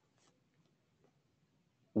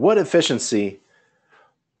 What efficiency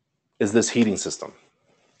is this heating system?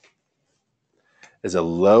 Is it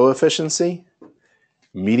low efficiency,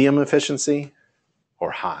 medium efficiency,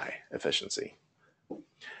 or high efficiency?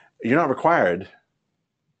 You're not required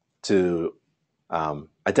to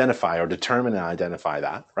identify or determine and identify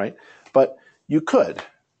that, right? But you could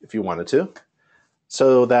if you wanted to,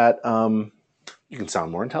 so that you can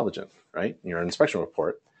sound more intelligent, right? Your inspection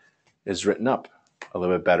report is written up a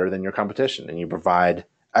little bit better than your competition, and you provide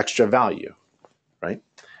extra value, right?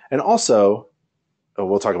 And also,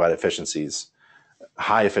 we'll talk about efficiencies,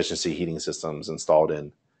 high efficiency heating systems installed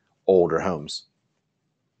in older homes.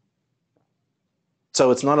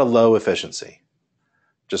 So it's not a low efficiency.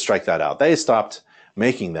 Just strike that out. They stopped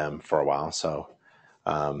making them for a while, so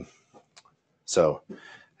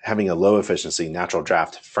having a low efficiency natural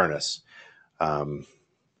draft furnace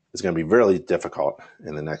is going to be really difficult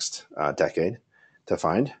in the next decade to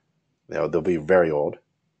find. They'll be very old.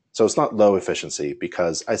 So it's not low efficiency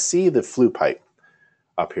because I see the flue pipe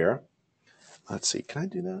up here. let's see, can I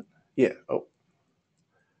do that? Yeah, oh.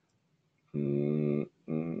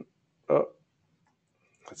 Oh.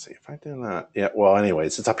 Let's see if I do that. Yeah, well,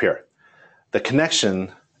 anyways, it's up here. The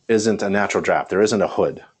connection isn't a natural draft. There isn't a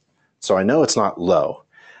hood. So I know it's not low.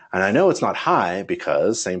 And I know it's not high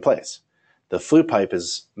because same place. The flue pipe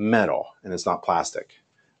is metal and it's not plastic.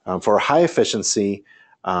 For high efficiency,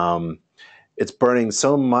 it's burning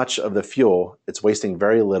so much of the fuel, it's wasting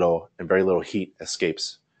very little, and very little heat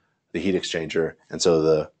escapes the heat exchanger. And so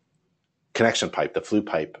the connection pipe, the flue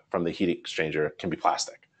pipe from the heat exchanger can be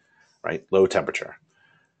plastic, right? Low temperature.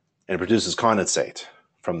 And it produces condensate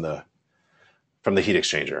from the heat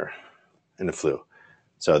exchanger in the flue.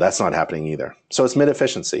 So that's not happening either. So it's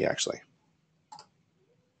mid-efficiency, actually.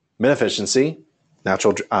 Mid-efficiency,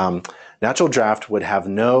 natural draft would have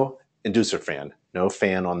no inducer fan, no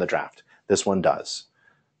fan on the draft. This one does.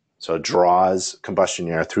 So it draws combustion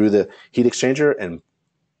air through the heat exchanger and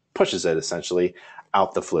pushes it essentially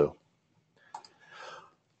out the flue.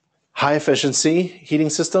 High efficiency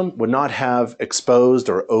heating system would not have exposed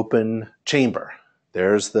or open chamber.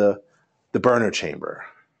 There's the burner chamber,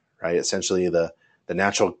 right? Essentially the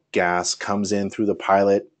natural gas comes in through the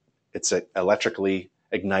pilot. It's electrically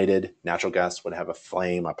ignited. Natural gas would have a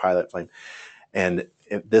flame, a pilot flame. And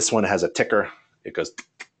this one has a ticker. It goes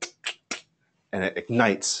and it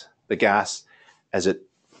ignites the gas as it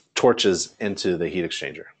torches into the heat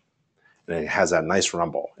exchanger. And it has that nice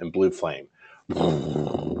rumble and blue flame.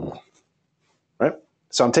 Right?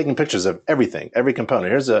 So I'm taking pictures of everything, every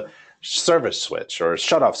component. Here's a service switch or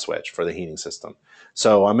shutoff switch for the heating system.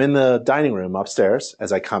 So I'm in the dining room upstairs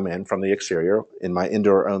as I come in from the exterior in my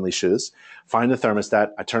indoor-only shoes, find the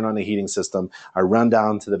thermostat, I turn on the heating system, I run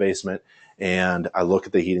down to the basement, and I look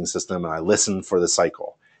at the heating system and I listen for the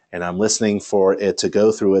cycle. And I'm listening for it to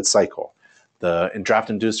go through its cycle. The draft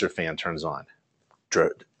inducer fan turns on,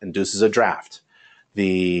 induces a draft.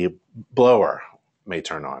 The blower may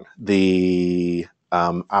turn on.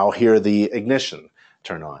 I'll hear the ignition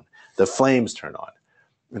turn on. The flames turn on.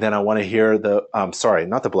 And then I want to hear sorry,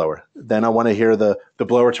 not the blower. Then I want to hear the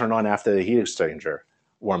blower turn on after the heat exchanger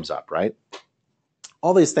warms up, right?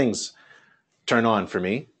 All these things turn on for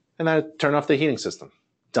me, and I turn off the heating system.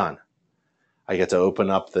 Done. I get to open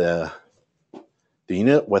up the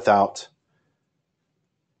unit without,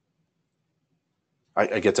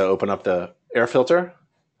 I get to open up the air filter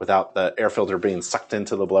without the air filter being sucked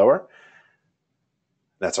into the blower.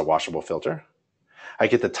 That's a washable filter. I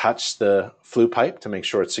get to touch the flue pipe to make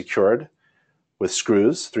sure it's secured with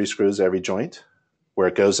screws, 3 screws every joint, where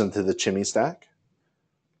it goes into the chimney stack.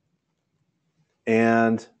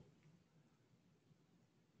 And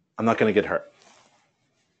I'm not going to get hurt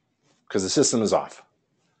because the system is off.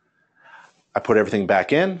 I put everything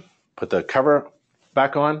back in, put the cover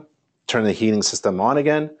back on, turn the heating system on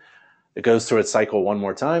again. It goes through its cycle one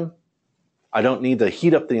more time. I don't need to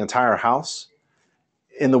heat up the entire house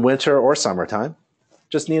in the winter or summertime.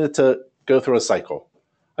 Just need it to go through a cycle.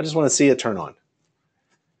 I just want to see it turn on.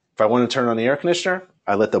 If I want to turn on the air conditioner,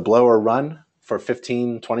 I let the blower run for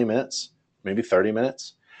 15, 20 minutes, maybe 30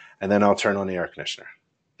 minutes, and then I'll turn on the air conditioner.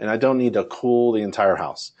 And I don't need to cool the entire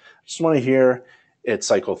house. I just want to hear it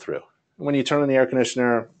cycle through. When you turn on the air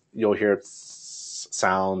conditioner, you'll hear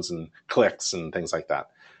sounds and clicks and things like that.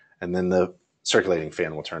 And then the circulating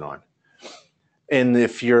fan will turn on. And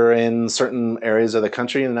if you're in certain areas of the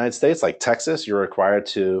country in the United States, like Texas, you're required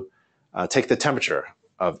to take the temperature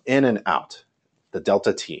of in and out, the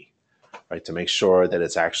delta T, right, to make sure that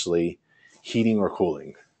it's actually heating or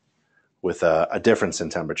cooling with a difference in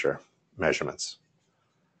temperature measurements.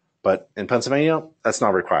 But in Pennsylvania, that's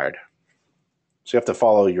not required. So you have to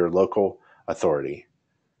follow your local authority,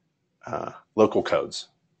 local codes,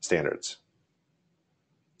 standards,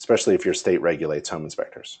 especially if your state regulates home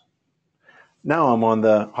inspectors. Now I'm on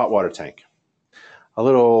the hot water tank. A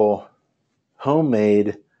little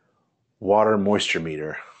homemade water moisture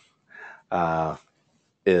meter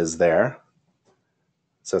is there.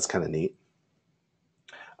 So that's kind of neat.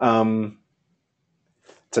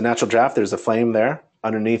 It's a natural draft. There's a flame there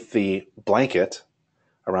underneath the blanket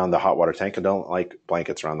around the hot water tank. I don't like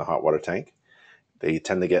blankets around the hot water tank. They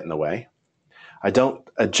tend to get in the way. I don't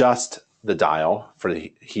adjust the dial for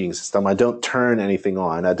the heating system. I don't turn anything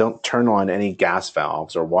on. I don't turn on any gas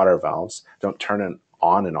valves or water valves. Don't turn it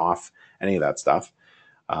on and off, any of that stuff.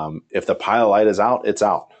 If the pilot light is out, it's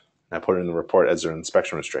out. And I put it in the report as an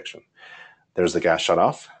inspection restriction. There's the gas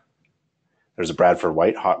shutoff. There's a Bradford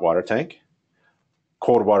White hot water tank.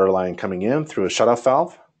 Cold water line coming in through a shutoff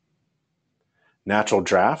valve. Natural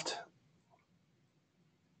draft.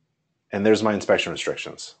 And there's my inspection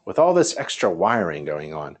restrictions. With all this extra wiring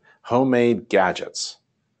going on, homemade gadgets,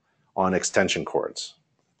 on extension cords.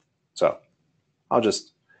 So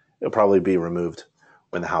it'll probably be removed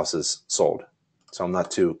when the house is sold. So I'm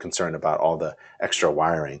not too concerned about all the extra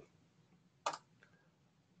wiring.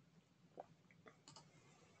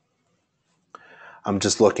 I'm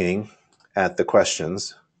just looking at the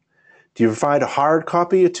questions. Do you provide a hard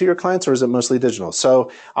copy to your clients, or is it mostly digital?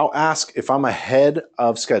 So I'll ask if I'm ahead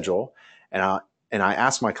of schedule, and I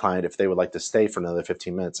ask my client if they would like to stay for another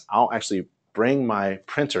 15 minutes. I'll actually bring my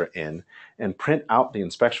printer in and print out the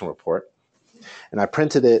inspection report. And I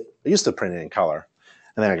printed it, I used to print it in color,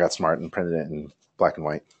 and then I got smart and printed it in black and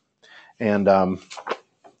white. And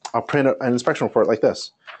I'll print an inspection report like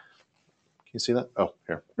this. Can you see that? Oh,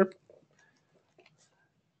 here.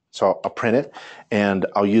 So I'll print it, and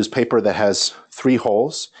I'll use paper that has 3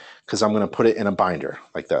 holes because I'm going to put it in a binder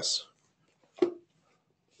like this.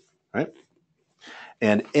 Right?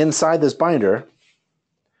 And inside this binder,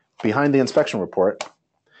 behind the inspection report,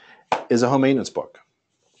 is a home maintenance book.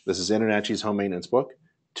 This is InterNACHI's home maintenance book,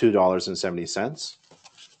 $2.70.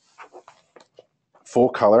 Full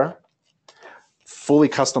color, fully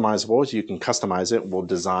customizable. So you can customize it. We'll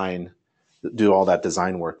do all that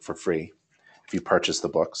design work for free if you purchase the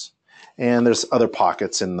books. And there's other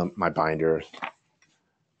pockets in my binder.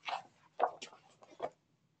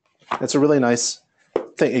 It's a really nice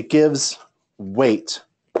thing. It gives weight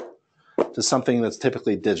to something that's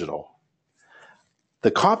typically digital.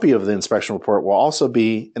 The copy of the inspection report will also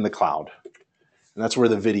be in the cloud. And that's where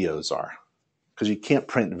the videos are, because you can't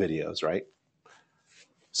print videos, right?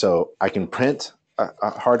 So I can print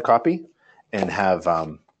a hard copy and have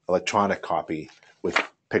electronic copy with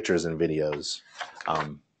pictures and videos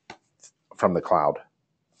from the cloud.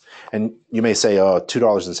 And you may say, oh,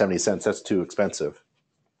 $2.70, that's too expensive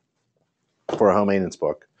for a home maintenance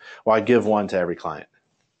book. Well, I give one to every client.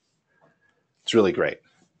 It's really great.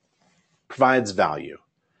 Provides value,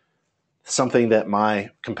 something that my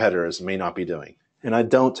competitors may not be doing. And I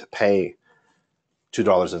don't pay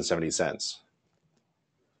 $2.70.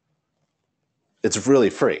 It's really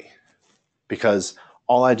free because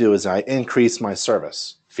all I do is I increase my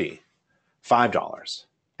service fee, $5,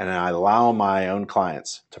 and I allow my own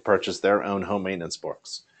clients to purchase their own home maintenance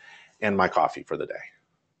books and my coffee for the day,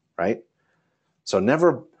 right? So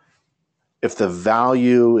never, if the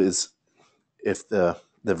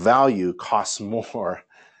value costs more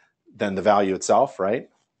than the value itself, right?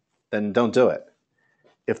 Then don't do it.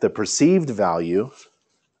 If the perceived value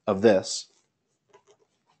of this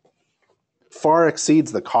far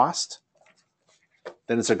exceeds the cost,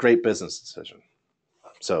 then it's a great business decision.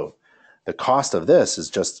 So the cost of this is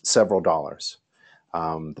just several dollars.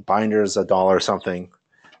 The binder is $1 something.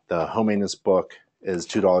 The home maintenance book is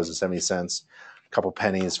 $2.70, a couple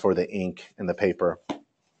pennies for the ink and the paper.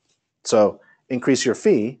 So increase your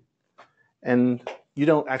fee, and you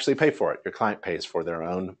don't actually pay for it. Your client pays for their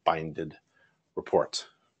own binded report,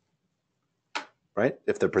 right?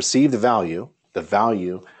 If the perceived value, the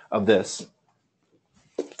value of this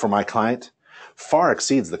for my client far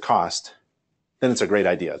exceeds the cost, then it's a great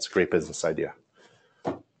idea. It's a great business idea.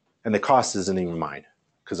 And the cost isn't even mine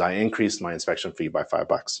because I increased my inspection fee by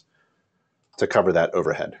 $5 to cover that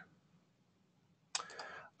overhead.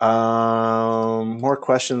 More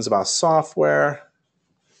questions about software.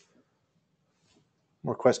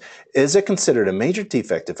 More questions. Is it considered a major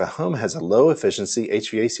defect if a home has a low efficiency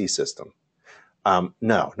HVAC system?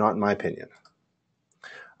 No, not in my opinion.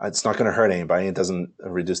 It's not going to hurt anybody. It doesn't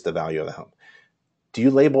reduce the value of the home. Do you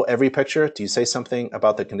label every picture? Do you say something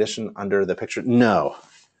about the condition under the picture? No.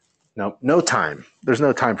 No time. There's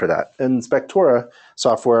no time for that. In Inspectora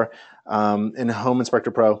software, in Home Inspector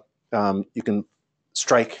Pro, you can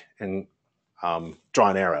strike and draw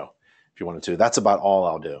an arrow if you wanted to. That's about all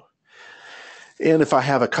I'll do. And if I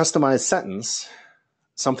have a customized sentence,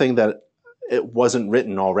 something that it wasn't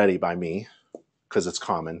written already by me, because it's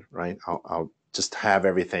common, right? I'll just have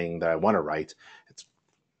everything that I want to write.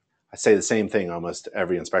 I say the same thing almost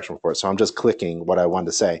every inspection report. So I'm just clicking what I want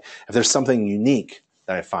to say. If there's something unique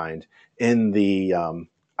that I find in the,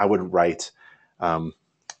 I would write, I'd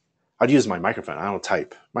use my microphone. I don't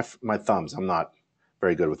type. My thumbs, I'm not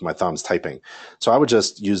very good with my thumbs typing. So I would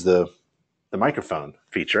just use the microphone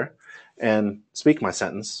feature and speak my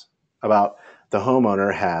sentence about the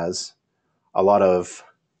homeowner has a lot of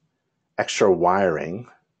extra wiring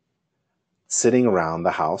sitting around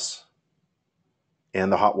the house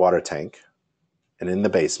and the hot water tank and in the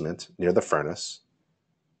basement near the furnace,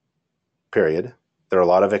 period. There are a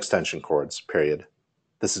lot of extension cords, period.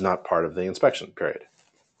 This is not part of the inspection, period.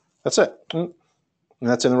 That's it. And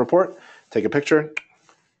that's in the report. Take a picture.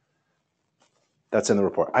 That's in the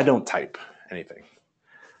report. I don't type anything.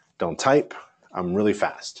 Don't type. I'm really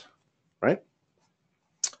fast.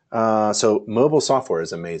 So mobile software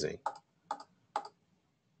is amazing.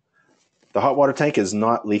 The hot water tank is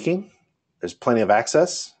not leaking. There's plenty of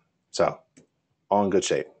access. So all in good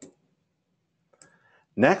shape.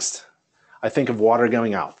 Next, I think of water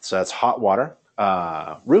going out. So that's hot water,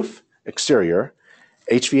 roof, exterior,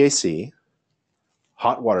 HVAC,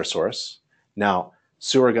 hot water source. Now,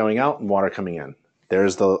 sewer going out and water coming in.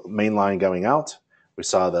 There's the main line going out. We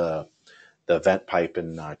saw the vent pipe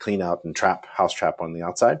and clean out and house trap on the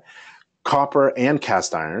outside. Copper and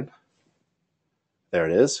cast iron. There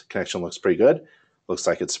it is. Connection looks pretty good. Looks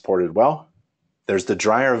like it's supported well. There's the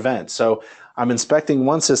dryer vent. So I'm inspecting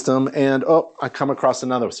one system and I come across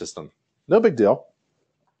another system. No big deal.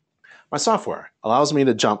 My software allows me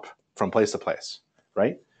to jump from place to place,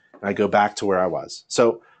 right? And I go back to where I was.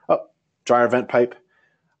 So, dryer vent pipe.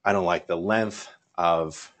 I don't like the length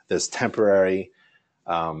of this temporary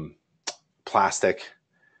plastic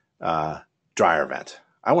dryer vent.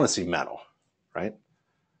 I want to see metal, right?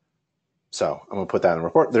 So I'm going to put that in the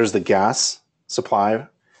report. There's the gas supply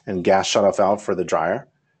and gas shutoff valve for the dryer.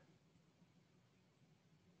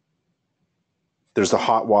 There's the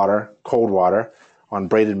hot water, cold water on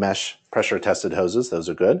braided mesh pressure tested hoses. Those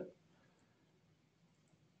are good.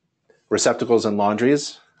 Receptacles and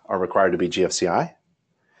laundries are required to be GFCI.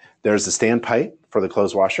 There's the standpipe for the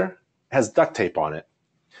clothes washer. It has duct tape on it.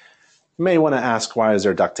 You may want to ask, why is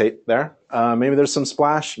there duct tape there? Maybe there's some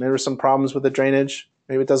splash. Maybe there's some problems with the drainage.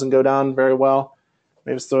 Maybe it doesn't go down very well.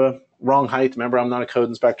 Maybe it's the wrong height. Remember, I'm not a code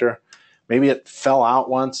inspector. Maybe it fell out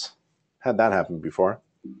once. Had that happen before.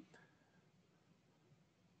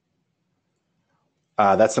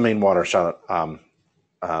 That's the main water shutoff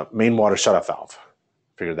valve.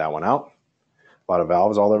 Figured that one out. A lot of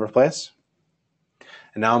valves all over the place.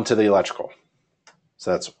 And now I'm to the electrical.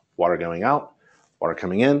 So that's water going out, water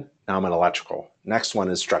coming in. Now I'm at electrical. Next one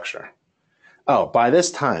is structure. Oh, by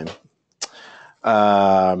this time,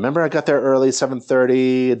 remember I got there early,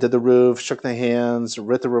 7:30, did the roof, shook the hands,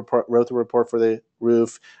 wrote the report for the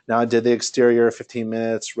roof. Now I did the exterior, 15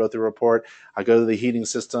 minutes, wrote the report. I go to the heating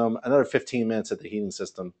system, another 15 minutes at the heating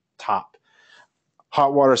system, top.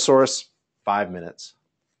 Hot water source, 5 minutes.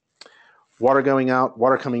 Water going out,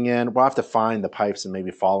 water coming in. We'll have to find the pipes and maybe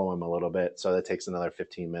follow them a little bit. So that takes another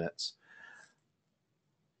 15 minutes.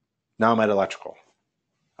 Now I'm at electrical.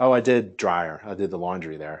 Oh, I did dryer. I did the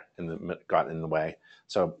laundry there and got in the way.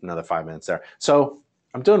 So another 5 minutes there. So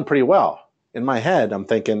I'm doing pretty well. In my head, I'm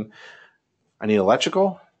thinking I need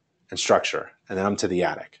electrical and structure, and then I'm to the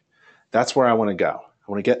attic. That's where I want to go.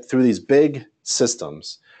 I want to get through these big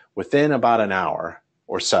systems within about an hour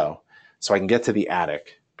or so I can get to the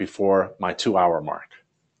attic before my 2-hour mark.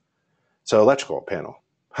 So electrical panel,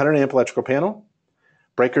 100 amp electrical panel,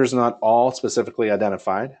 breakers not all specifically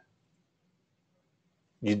identified.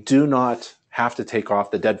 You do not have to take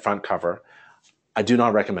off the dead front cover. I do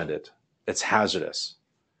not recommend it. It's hazardous.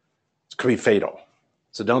 It could be fatal.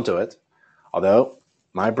 So don't do it. Although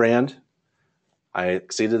my brand, I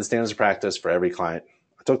exceeded the standards of practice for every client.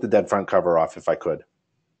 I took the dead front cover off if I could.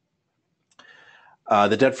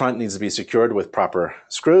 The dead front needs to be secured with proper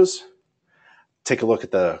screws. Take a look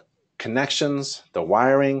at the connections, the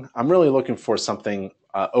wiring. I'm really looking for something,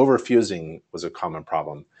 overfusing was a common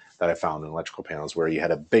problem that I found in electrical panels, where you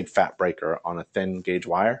had a big fat breaker on a thin gauge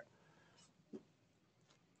wire.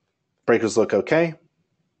 Breakers look okay.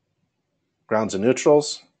 Grounds and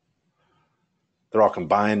neutrals. They're all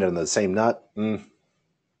combined in the same nut.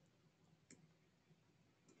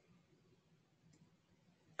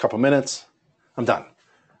 Couple minutes, I'm done.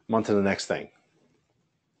 I'm on to the next thing.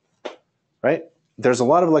 Right? There's a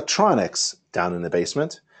lot of electronics down in the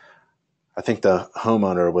basement. I think the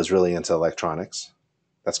homeowner was really into electronics.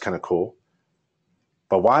 That's kind of cool.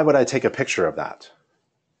 But why would I take a picture of that?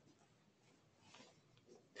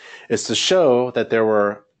 It's to show that there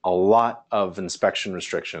were a lot of inspection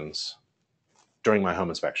restrictions during my home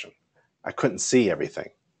inspection. I couldn't see everything.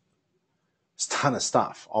 There's a ton of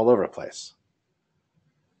stuff all over the place.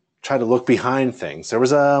 Try to look behind things. There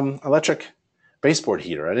was an electric baseboard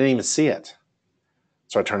heater. I didn't even see it.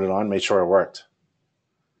 So I turned it on, made sure it worked.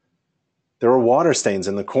 There were water stains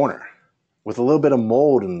in the corner with a little bit of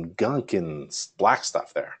mold and gunk and black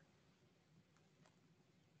stuff there.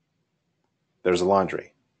 There's a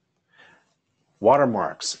laundry.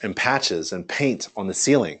 Watermarks and patches and paint on the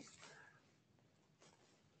ceiling.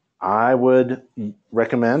 I would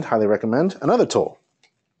recommend, highly recommend, another tool.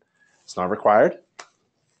 It's not required,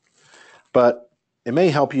 but it may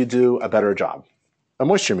help you do a better job. A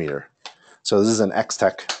moisture meter. So this is an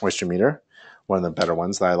X-Tech moisture meter, one of the better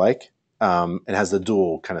ones that I like. It has the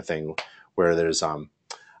dual kind of thing where there's a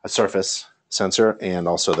surface sensor and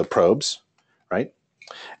also the probes, right?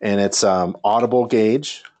 And it's audible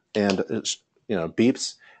gauge, and it,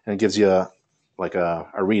 beeps, and it gives you a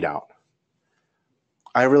readout.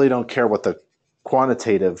 I really don't care what the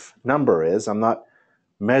quantitative number is. I'm not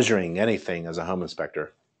measuring anything as a home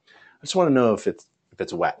inspector. I just want to know if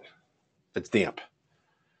it's wet, if it's damp.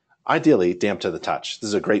 Ideally, damp to the touch. This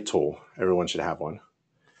is a great tool. Everyone should have one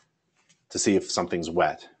to see if something's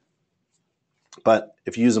wet. But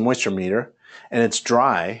if you use a moisture meter and it's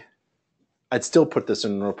dry, I'd still put this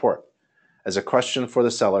in the report as a question for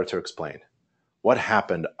the seller to explain. What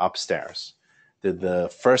happened upstairs? Did the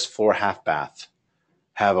first floor half bath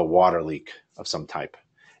have a water leak of some type,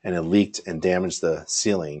 and it leaked and damaged the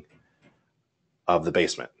ceiling of the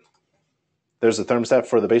basement? There's a thermostat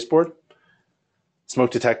for the baseboard,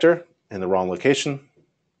 smoke detector in the wrong location.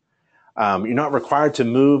 You're not required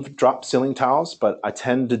to drop ceiling tiles, but I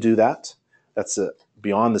tend to do that. That's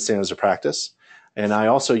beyond the standards of practice. And I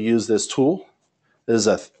also use this tool. This is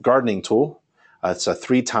a gardening tool. It's a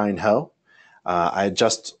 3-tine hoe. I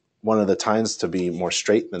adjust one of the tines to be more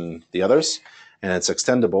straight than the others, and it's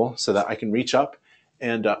extendable so that I can reach up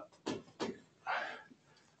and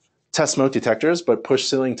test smoke detectors, but push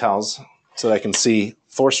ceiling tiles so that I can see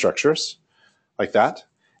floor structures like that,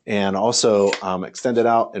 and also extend it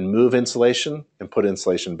out and move insulation and put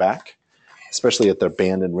insulation back, especially at the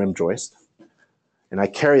band and rim joist. And I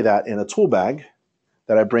carry that in a tool bag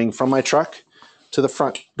that I bring from my truck to the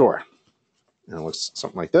front door. And it looks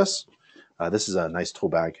something like this. This is a nice tool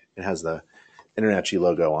bag. It has the InterNACHI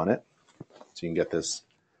logo on it. So you can get this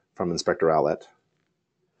from Inspector Outlet.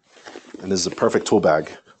 And this is a perfect tool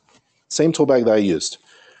bag. Same tool bag that I used.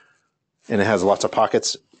 And it has lots of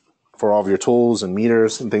pockets for all of your tools and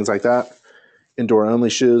meters and things like that. Indoor only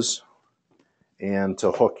shoes. And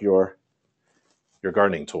to hook your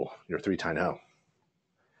gardening tool, your 3-tine hoe.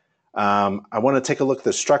 I want to take a look at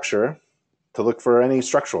the structure to look for any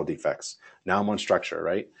structural defects. Now I'm on structure,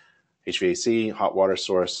 right? HVAC, hot water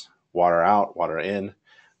source, water out, water in,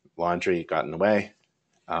 laundry got in the way,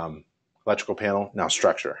 electrical panel, now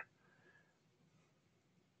structure.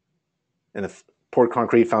 And the poured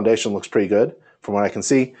concrete foundation looks pretty good. From what I can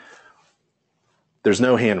see, there's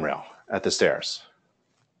no handrail at the stairs.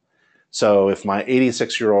 So if my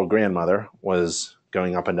 86-year-old grandmother was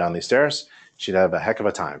going up and down these stairs, she'd have a heck of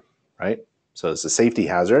a time, right? So it's a safety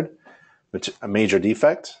hazard, which a major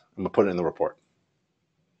defect. I'm gonna put it in the report.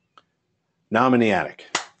 Now I'm in the attic.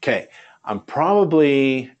 Okay, I'm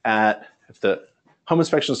probably at, if the home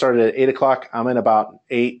inspection started at 8 o'clock, I'm in about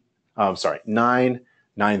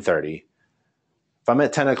 9:30. If I'm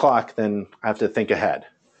at 10 o'clock, then I have to think ahead.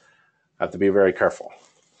 I have to be very careful.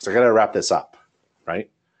 So I gotta wrap this up, right?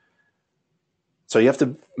 So you have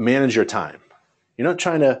to manage your time. You're not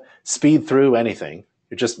trying to speed through anything.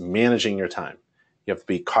 You're just managing your time. You have to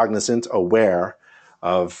be cognizant, aware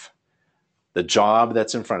of the job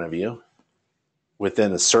that's in front of you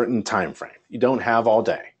within a certain time frame. You don't have all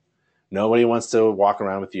day. Nobody wants to walk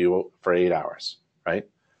around with you for 8 hours, right?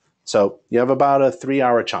 So you have about a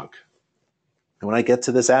 3-hour chunk. And when I get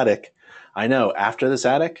to this attic, I know after this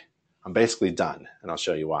attic, I'm basically done. And I'll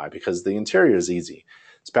show you why. Because the interior is easy.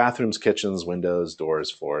 It's bathrooms, kitchens, windows,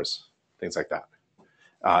 doors, floors, things like that.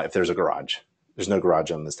 If there's a garage. There's no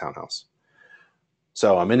garage on this townhouse.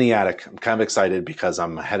 So I'm in the attic. I'm kind of excited because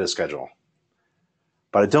I'm ahead of schedule.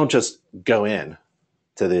 But I don't just go in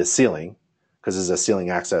to the ceiling, because there's a ceiling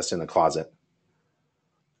access in the closet.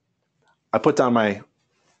 I put down my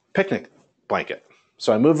picnic blanket.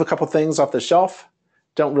 So I move a couple things off the shelf.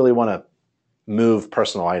 Don't really want to move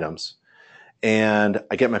personal items. And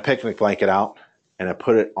I get my picnic blanket out and I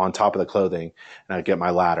put it on top of the clothing, and I get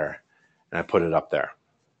my ladder and I put it up there.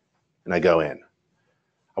 And I go in.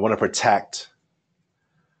 I want to protect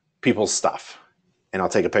people's stuff, and I'll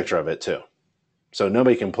take a picture of it too. So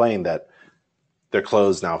nobody complained that their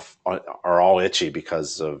clothes now are all itchy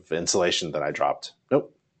because of insulation that I dropped.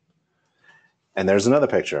 Nope. And there's another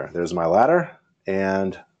picture. There's my ladder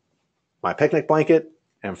and my picnic blanket,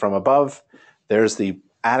 and from above, there's the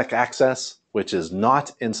attic access, which is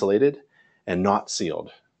not insulated and not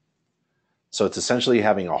sealed. So it's essentially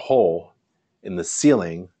having a hole in the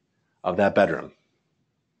ceiling of that bedroom.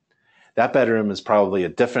 That bedroom is probably a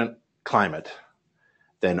different climate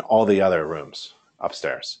than all the other rooms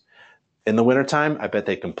upstairs. In the wintertime, I bet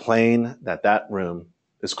they complain that that room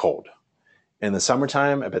is cold. In the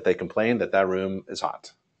summertime, I bet they complain that that room is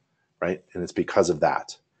hot, right? And it's because of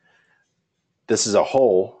that. This is a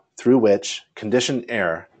hole through which conditioned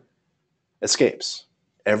air escapes.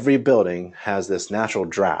 Every building has this natural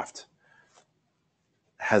draft,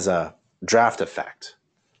 has a draft effect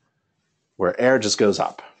where air just goes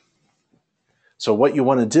up. So what you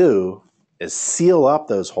want to do is seal up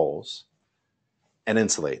those holes and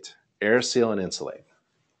insulate, air seal and insulate.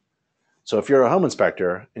 So if you're a home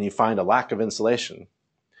inspector and you find a lack of insulation, you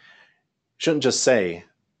shouldn't just say,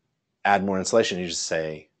 add more insulation. You just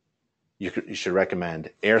say, you should recommend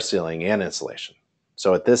air sealing and insulation.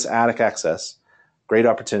 So at this attic access, great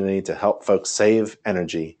opportunity to help folks save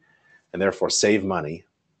energy and therefore save money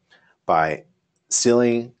by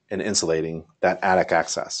sealing and insulating that attic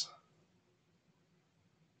access.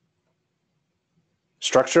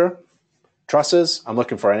 Structure, trusses, I'm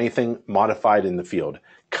looking for anything modified in the field.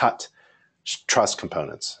 Cut truss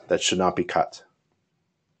components that should not be cut.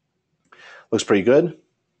 Looks pretty good.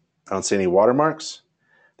 I don't see any watermarks.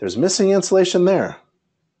 There's missing insulation there.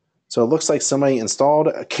 So it looks like somebody installed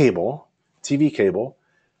a cable, TV cable,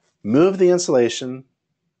 moved the insulation,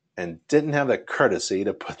 and didn't have the courtesy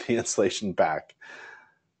to put the insulation back.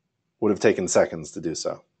 Would have taken seconds to do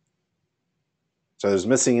so. So there's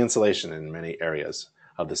missing insulation in many areas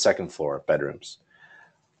of the second floor bedrooms.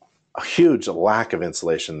 A huge lack of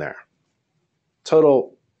insulation there.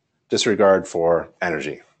 Total disregard for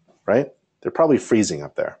energy, right? They're probably freezing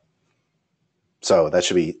up there. So that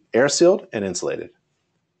should be air sealed and insulated.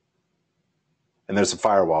 And there's a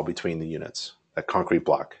firewall between the units, that concrete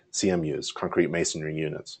block, CMUs, concrete masonry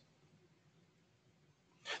units.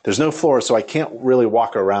 There's no floor, so I can't really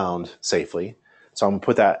walk around safely. So I'm going to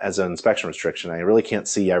put that as an inspection restriction. I really can't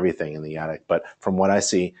see everything in the attic, but from what I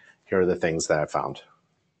see, here are the things that I found.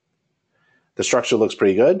 The structure looks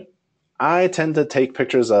pretty good. I tend to take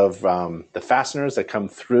pictures of the fasteners that come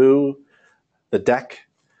through the deck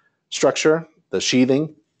structure, the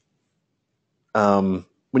sheathing. When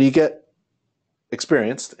you get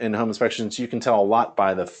experienced in home inspections, you can tell a lot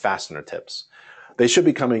by the fastener tips. They should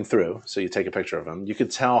be coming through, so you take a picture of them. You can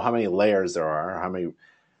tell how many layers there are,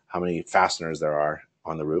 how many fasteners there are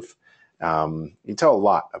on the roof. You can tell a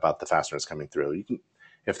lot about the fasteners coming through. You can,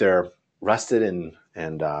 if they're rusted and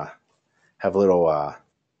have a little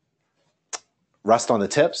rust on the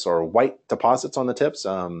tips or white deposits on the tips,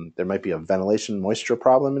 there might be a ventilation moisture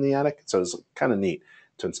problem in the attic. So it's kind of neat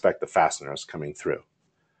to inspect the fasteners coming through.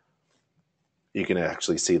 You can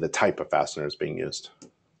actually see the type of fasteners being used.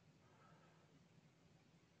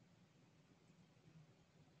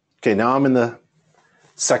 Okay, now I'm in the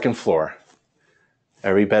second floor.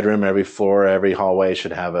 Every bedroom, every floor, every hallway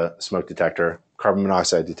should have a smoke detector, carbon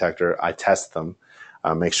monoxide detector. I test them,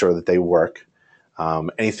 make sure that they work.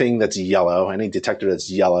 Anything that's yellow, any detector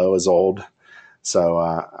that's yellow is old. So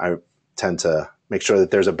I tend to make sure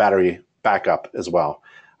that there's a battery backup as well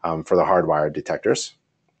for the hardwired detectors.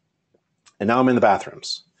 And now I'm in the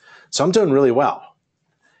bathrooms. So I'm doing really well.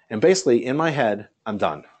 And basically, in my head, I'm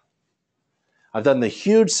done. I've done the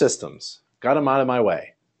huge systems, got them out of my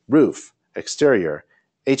way. Roof, exterior,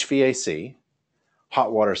 HVAC,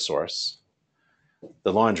 hot water source,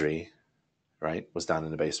 the laundry, right, was down in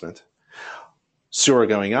the basement. Sewer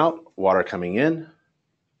going out, water coming in,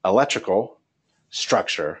 electrical,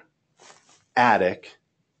 structure, attic.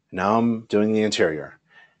 Now I'm doing the interior.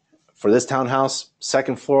 For this townhouse,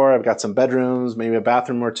 second floor, I've got some bedrooms, maybe a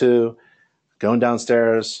bathroom or two. Going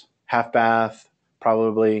downstairs, half bath,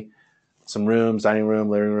 probably some rooms, dining room,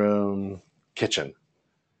 living room, kitchen.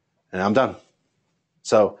 And I'm done.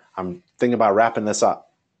 So I'm thinking about wrapping this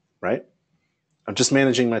up, right? I'm just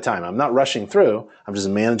managing my time. I'm not rushing through. I'm just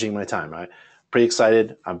managing my time. I'm pretty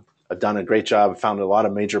excited. I've done a great job. I found a lot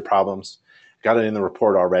of major problems. Got it in the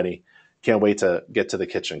report already. Can't wait to get to the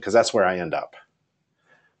kitchen because that's where I end up.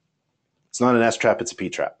 It's not an S-trap, it's a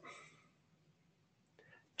P-trap.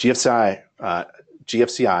 GFCIs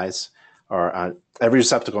are, every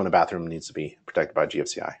receptacle in a bathroom needs to be protected by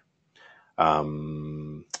GFCI.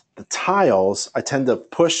 The tiles, I tend to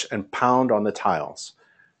push and pound on the tiles.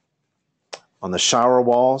 On the shower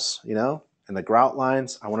walls, you know, and the grout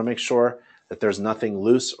lines, I want to make sure that there's nothing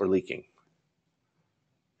loose or leaking.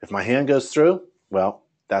 If my hand goes through, well,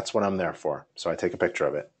 that's what I'm there for. So I take a picture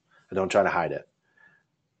of it. I don't try to hide it.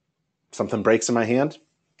 If something breaks in my hand,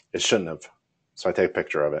 it shouldn't have. So I take a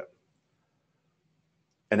picture of it.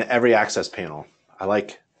 And every access panel, I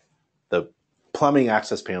like the plumbing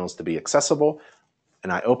access panels to be accessible,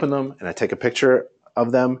 and I open them and I take a picture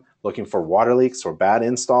of them looking for water leaks or bad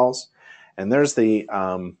installs. And there's the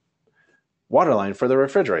water line for the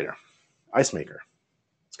refrigerator, ice maker.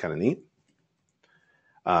 It's kind of neat.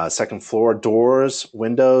 Second floor, doors,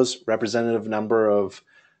 windows, representative number of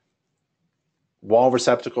wall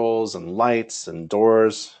receptacles and lights and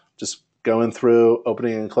doors, just going through,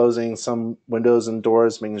 opening and closing some windows and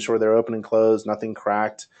doors, making sure they're open and closed, nothing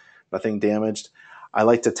cracked, nothing damaged. I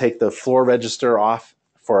like to take the floor register off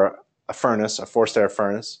for a furnace, a forced air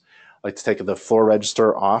furnace. I like to take the floor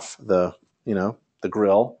register off the the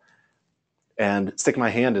grill and stick my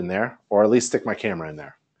hand in there, or at least stick my camera in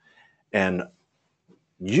there. And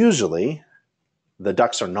usually the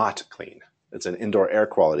ducts are not clean. It's an indoor air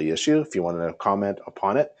quality issue, if you wanted to comment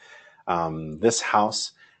upon it. This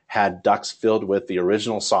house had ducts filled with the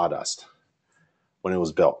original sawdust when it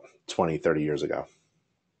was built 20, 30 years ago.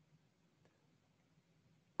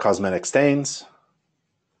 Cosmetic stains.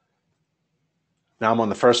 Now I'm on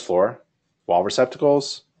the first floor. Wall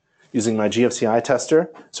receptacles, using my GFCI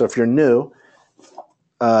tester. So if you're new,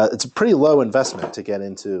 it's a pretty low investment to get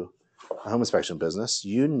into a home inspection business.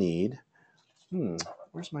 You need,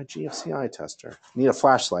 where's my GFCI tester? You need a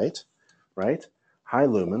flashlight, right? High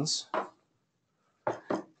lumens,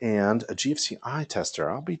 and a GFCI tester.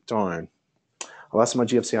 I'll be darned. Well, that's my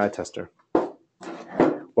GFCI tester.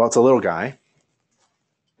 Well, it's a little guy.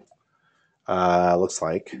 Looks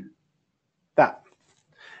like that.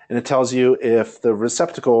 And it tells you if the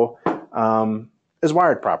receptacle is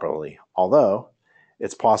wired properly, although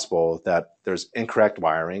it's possible that there's incorrect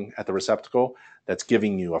wiring at the receptacle that's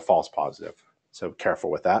giving you a false positive. So careful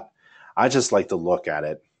with that. I just like to look at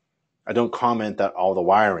it. I don't comment that all the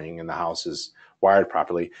wiring in the house is wired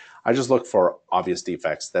properly. I just look for obvious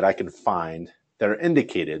defects that I can find that are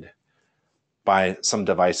indicated by some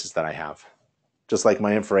devices that I have, just like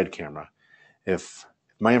my infrared camera. If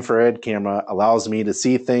my infrared camera allows me to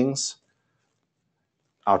see things,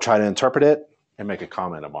 I'll try to interpret it and make a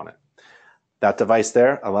comment on it. That device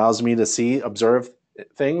there allows me to observe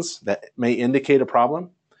things that may indicate a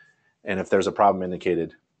problem. And if there's a problem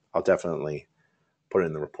indicated, I'll definitely put it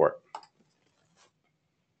in the report.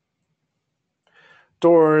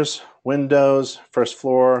 Doors, windows, first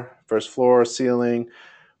floor, ceiling,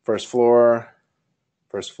 first floor,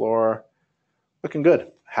 looking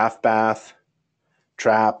good. Half bath,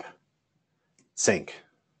 trap, sink.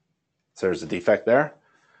 So there's a defect there.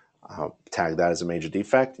 I'll tag that as a major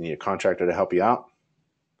defect. You need a contractor to help you out.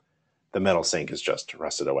 The metal sink is just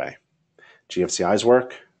rusted away. GFCI's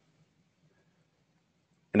work.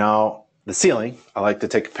 Now, the ceiling, I like to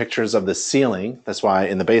take pictures of the ceiling. That's why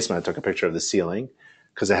in the basement I took a picture of the ceiling,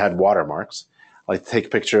 because it had watermarks. I like to take a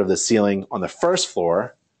picture of the ceiling on the first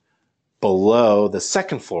floor below the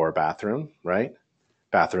second floor bathroom, right?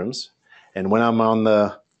 Bathrooms. And when I'm on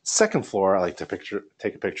the second floor, I like to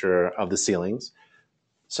take a picture of the ceilings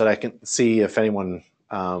so that I can see if anyone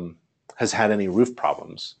has had any roof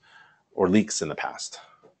problems or leaks in the past,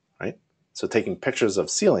 right? So taking pictures of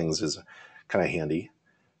ceilings is kind of handy.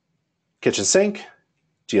 Kitchen sink,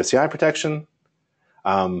 GFCI protection.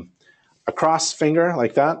 A cross finger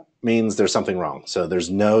like that means there's something wrong. So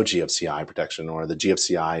there's no GFCI protection, or the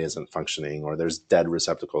GFCI isn't functioning, or there's dead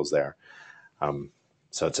receptacles there.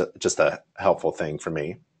 So it's just a helpful thing for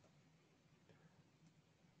me.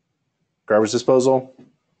 Garbage disposal,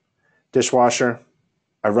 dishwasher.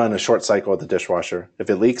 I run a short cycle at the dishwasher. If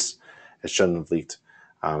it leaks, it shouldn't have leaked.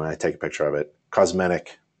 And I take a picture of it.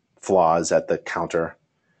 Cosmetic flaws at the counter.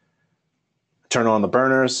 Turn on the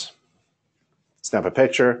burners, snap a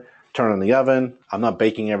picture, turn on the oven. I'm not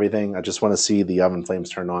baking everything. I just want to see the oven flames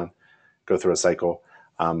turn on, go through a cycle.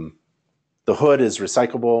 The hood is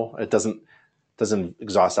recyclable. It doesn't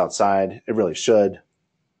exhaust outside. It really should.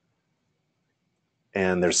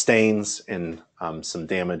 And there's stains and some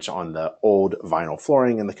damage on the old vinyl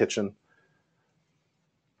flooring in the kitchen.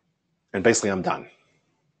 And basically I'm done.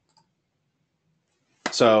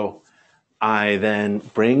 So I then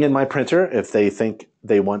bring in my printer if they think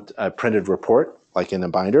they want a printed report, like in a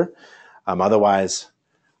binder. Otherwise,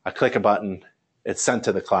 I click a button, it's sent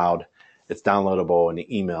to the cloud, it's downloadable and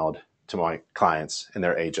emailed to my clients and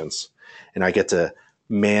their agents. And I get to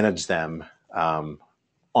manage them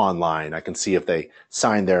online. I can see if they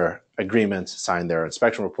signed their agreement, signed their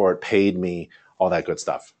inspection report, paid me, all that good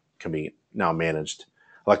stuff can be now managed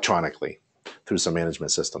electronically through some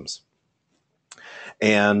management systems.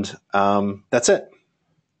 And that's it.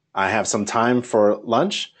 I have some time for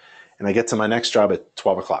lunch, and I get to my next job at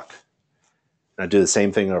 12 o'clock. And I do the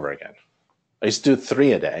same thing over again. I used to do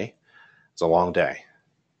 3 a day. It's a long day.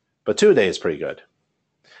 But 2 a day is pretty good.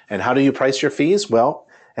 And how do you price your fees? Well,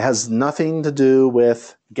 it has nothing to do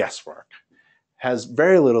with guesswork. It has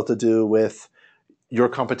very little to do with your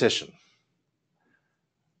competition. It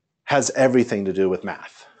has everything to do with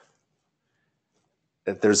math.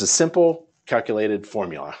 There's a simple calculated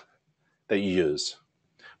formula that you use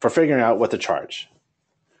for figuring out what to charge.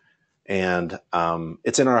 And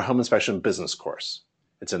it's in our home inspection business course.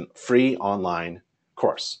 It's a free online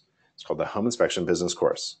course. It's called the Home Inspection Business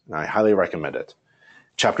Course, and I highly recommend it.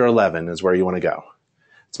 Chapter 11 is where you want to go.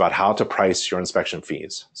 It's about how to price your inspection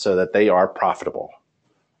fees so that they are profitable.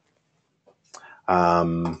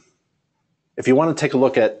 If you want to take a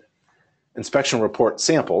look at inspection report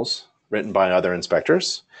samples written by other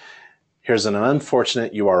inspectors, here's an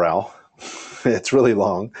unfortunate URL. It's really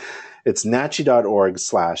long. It's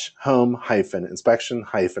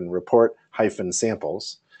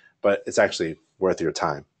nachi.org/home-inspection-report-samples, but it's actually worth your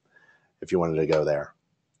time if you wanted to go there.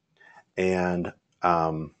 And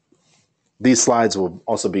these slides will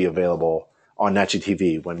also be available on NACHI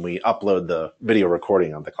TV when we upload the video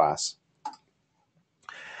recording of the class.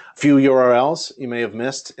 A few URLs you may have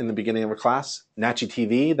missed in the beginning of a class. NACHI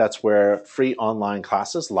TV, that's where free online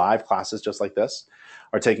classes, live classes just like this,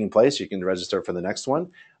 are taking place. You can register for the next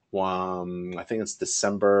one. I think it's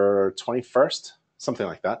December 21st, something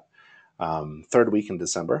like that. Third week in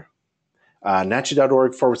December.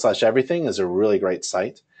 nachi.org/everything is a really great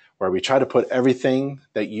site where we try to put everything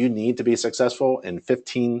that you need to be successful in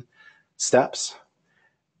 15 steps.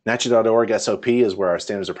 nachi.org SOP is where our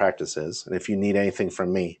standards of practice is. And if you need anything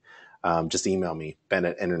from me, just email me,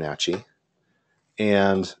 Ben@InterNACHI.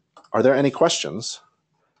 And are there any questions?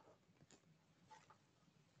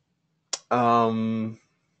 John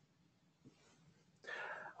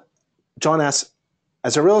asks,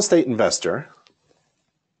 as a real estate investor,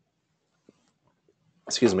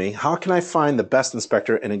 how can I find the best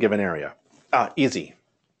inspector in a given area? Easy.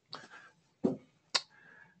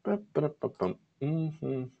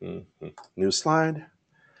 New slide.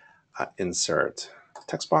 Insert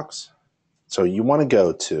text box. So you want to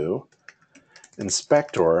go to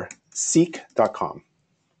inspectorseek.com.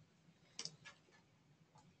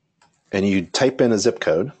 And you type in a zip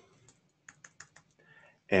code,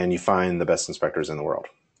 and you find the best inspectors in the world.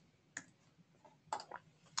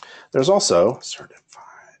 There's also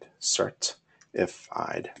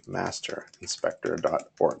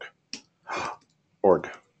certifiedmasterinspector.org.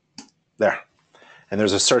 There. And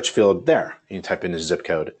there's a search field there. You type in a zip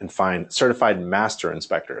code and find certified master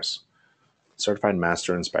inspectors.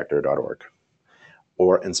 certifiedmasterinspector.org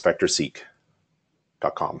or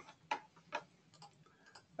inspectorseek.com.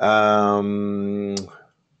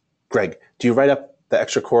 Greg, do you write up the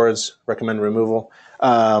extra cords, recommend removal?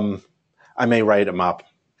 I may write them up,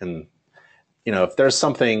 and if there's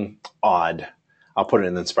something odd, I'll put it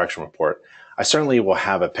in the inspection report. I certainly will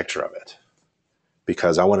have a picture of it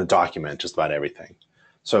because I want to document just about everything.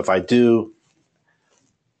 So if I do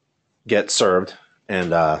get served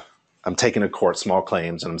and I'm taking to court small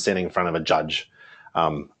claims and I'm standing in front of a judge,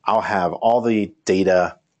 I'll have all the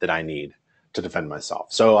data that I need to defend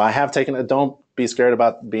myself. So I have taken it. Don't be scared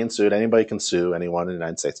about being sued. Anybody can sue anyone in the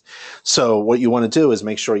United States. So what you want to do is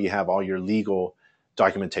make sure you have all your legal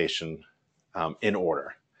documentation in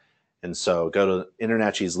order. And so go to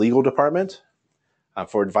InterNACHI's legal department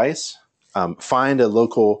for advice. Find a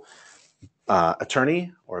local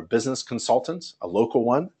attorney or a business consultant, a local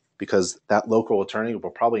one, because that local attorney will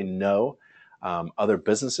probably know other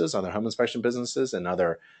businesses, other home inspection businesses, and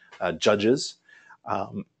other judges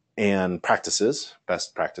and practices,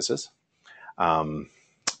 best practices, and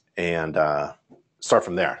start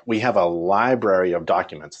from there. We have a library of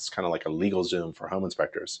documents. It's kind of like a legal Zoom for home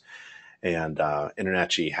inspectors, and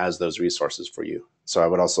InterNACHI has those resources for you. So I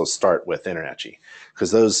would also start with InterNACHI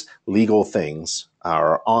because those legal things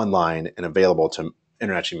are online and available to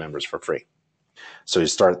InterNACHI members for free. So you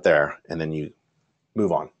start there and then you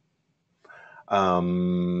move on.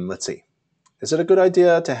 Let's see. Is it a good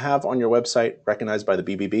idea to have on your website recognized by the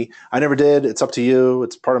BBB? I never did. It's up to you.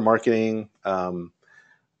 It's part of marketing.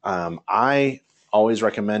 I always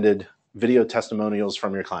recommended video testimonials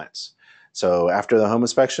from your clients. So after the home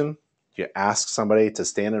inspection, you ask somebody to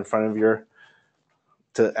stand in front of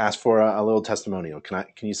to ask for a little testimonial. Can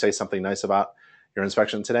you say something nice about your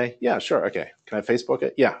inspection today? Yeah, sure. Okay. Can I Facebook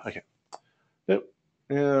it? Yeah. Okay. Yep.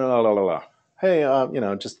 Yeah, hey,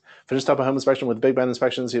 just finished up a home inspection with Big Ben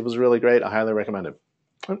Inspections. It was really great. I highly recommend it.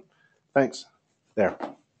 Oh, thanks. There.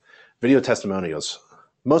 Video testimonials.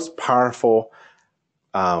 Most powerful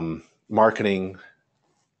marketing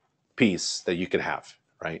piece that you could have,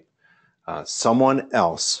 right? Someone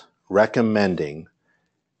else recommending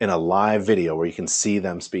in a live video where you can see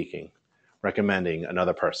them speaking, recommending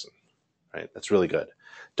another person, right? That's really good.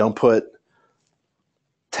 Don't put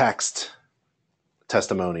text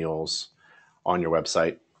testimonials on your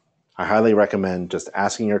website. I highly recommend just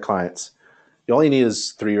asking your clients. You only need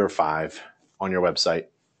is 3 or 5 on your website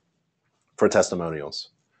for testimonials.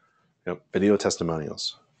 Video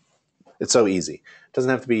testimonials. It's so easy. It doesn't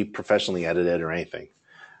have to be professionally edited or anything.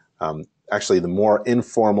 Actually, the more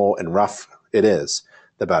informal and rough it is,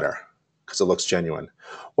 the better, because it looks genuine.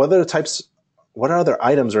 What other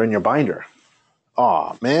items are in your binder?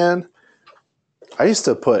 Oh man, I used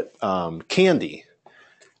to put candy.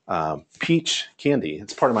 Peach candy.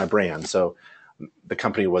 It's part of my brand. So the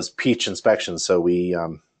company was Peach Inspection. So we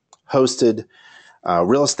hosted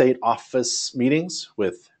real estate office meetings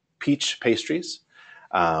with peach pastries.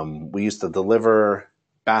 We used to deliver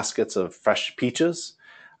baskets of fresh peaches.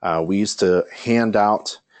 We used to hand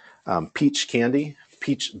out peach candy,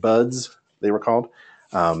 peach buds, they were called.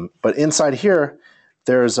 But inside here,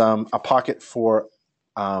 there's a pocket for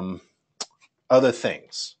other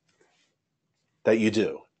things that you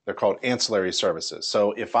do. They're called ancillary services.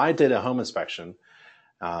 So if I did a home inspection,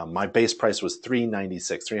 my base price was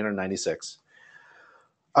 $396.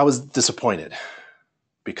 I was disappointed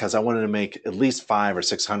because I wanted to make at least $500 or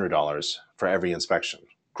 $600 for every inspection,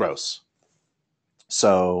 gross.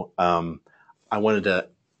 So I wanted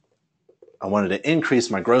to increase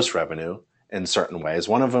my gross revenue in certain ways.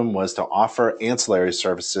 One of them was to offer ancillary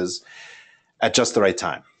services at just the right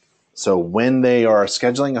time. So when they are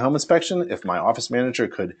scheduling a home inspection, if my office manager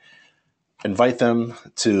could invite them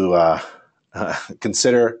to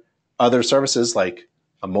consider other services like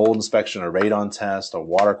a mold inspection, a radon test, a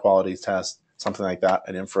water quality test, something like that,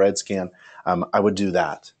 an infrared scan, I would do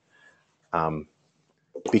that.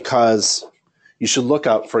 Because you should look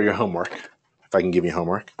up for your homework, if I can give you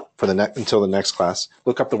homework, for until the next class,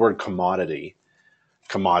 look up the word commodity,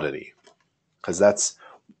 because that's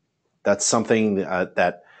something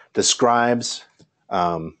that describes,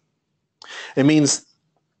 it means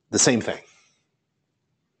the same thing.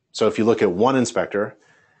 So if you look at one inspector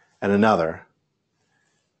and another,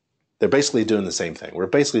 they're basically doing the same thing. We're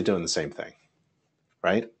basically doing the same thing,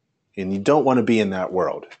 right? And you don't want to be in that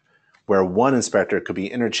world where one inspector could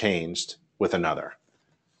be interchanged with another.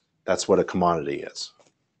 That's what a commodity is,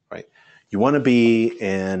 right? You want to be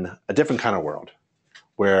in a different kind of world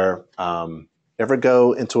where ever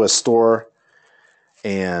go into a store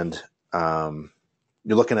and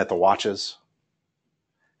you're looking at the watches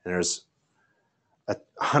and there's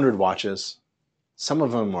 100 watches. Some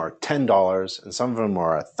of them are $10 and some of them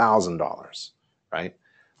are $1,000, right?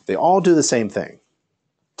 They all do the same thing,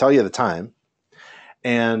 tell you the time,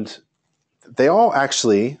 and they all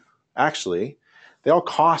actually, they all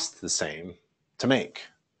cost the same to make.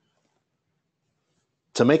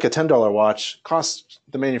 To make a $10 watch costs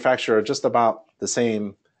the manufacturer just about the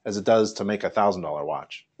same as it does to make a $1,000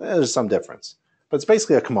 watch. There's some difference, but it's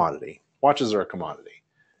basically a commodity. Watches are a commodity.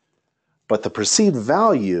 But the perceived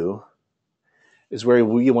value is where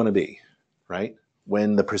we want to be, right?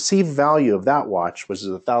 When the perceived value of that watch, which is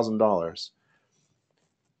 $1,000,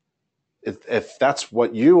 if that's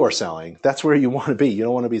what you are selling, that's where you want to be. You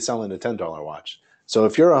don't want to be selling a $10 watch. So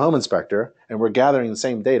if you're a home inspector and we're gathering the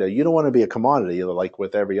same data, you don't want to be a commodity like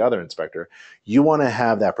with every other inspector. You want to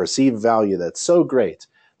have that perceived value that's so great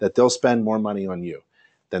that they'll spend more money on you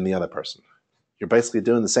than the other person. You're basically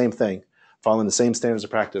doing the same thing, following the same standards of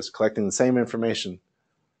practice, collecting the same information,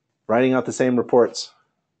 writing out the same reports.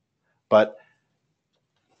 But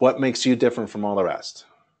what makes you different from all the rest?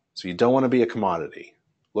 So you don't want to be a commodity.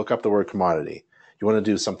 Look up the word commodity. You want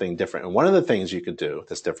to do something different. And one of the things you could do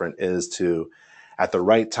that's different is to, at the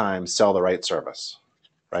right time, sell the right service,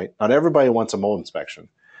 right? Not everybody wants a mold inspection.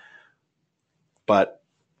 But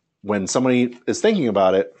when somebody is thinking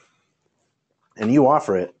about it and you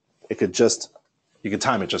offer it, you could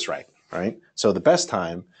time it just right, right? So the best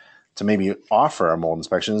time to maybe offer a mold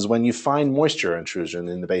inspection is when you find moisture intrusion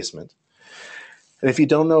in the basement. And if you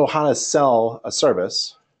don't know how to sell a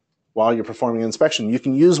service while you're performing an inspection, you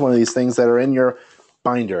can use one of these things that are in your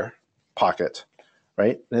binder pocket,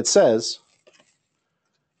 right? And it says,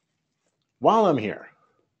 while I'm here,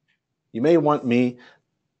 you may want me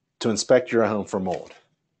to inspect your home for mold.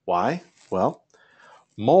 Why? Well,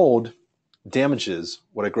 mold damages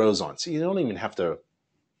what it grows on. So you don't even have to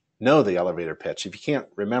know the elevator pitch. If you can't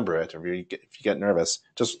remember it, or if you get nervous,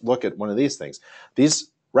 just look at one of these things. These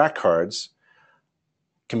rack cards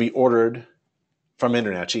can be ordered from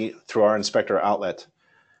InterNACHI through our inspector outlet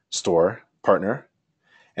store partner,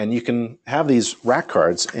 and you can have these rack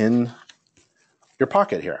cards in your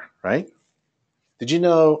pocket here, right? Did you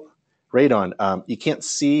know radon, you can't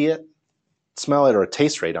see it, smell it, or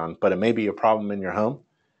taste radon, but it may be a problem in your home?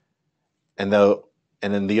 And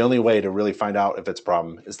then the only way to really find out if it's a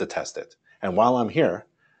problem is to test it. And while I'm here,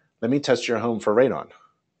 let me test your home for radon.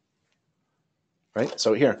 Right?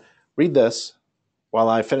 So here, read this while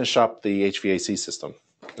I finish up the HVAC system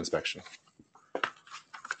inspection.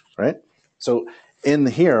 Right? So in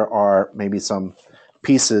here are maybe some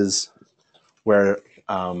pieces where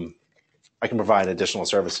I can provide additional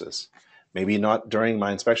services. Maybe not during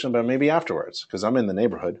my inspection, but maybe afterwards, because I'm in the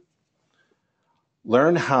neighborhood.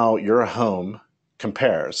 Learn how your home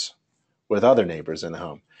compares with other neighbors in the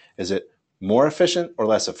home. Is it more efficient or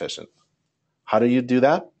less efficient? How do you do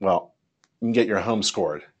that? Well, can get your home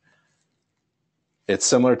scored. It's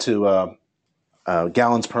similar to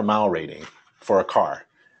gallons per mile rating for a car.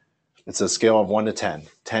 It's a scale of 1 to 10.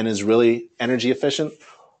 10 is really energy efficient.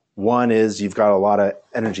 1 is you've got a lot of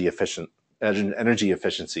energy efficiency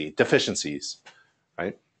deficiencies,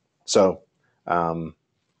 right? So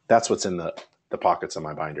that's what's in the pockets of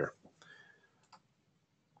my binder.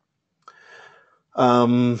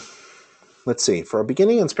 Let's see. For a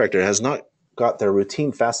beginning inspector has not got their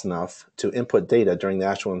routine fast enough to input data during the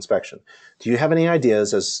actual inspection. Do you have any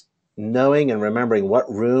ideas as knowing and remembering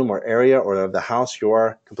what room or area or of the house you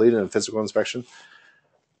are completed in a physical inspection?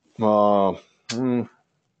 Hinton?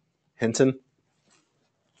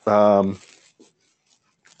 I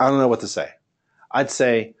don't know what to say. I'd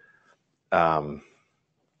say you're going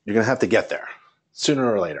to have to get there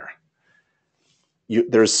sooner or later.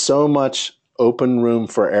 There's so much open room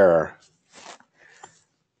for error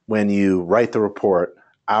when you write the report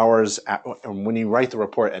when you write the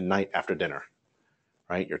report at night after dinner,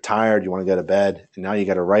 right? You're tired, you want to go to bed, and now you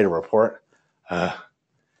got to write a report. Got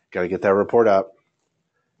to get that report up.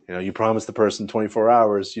 You know, you promised the person 24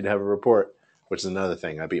 hours you'd have a report, which is another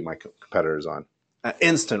thing I beat my competitors on. An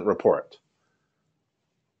instant report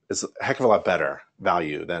is a heck of a lot better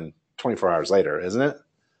value than 24 hours later, isn't it?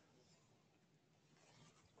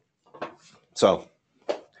 So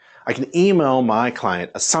I can email my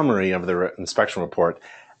client a summary of their inspection report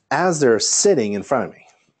as they're sitting in front of me,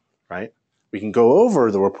 right? We can go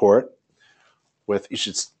over the report with, you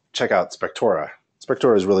should check out Spectora.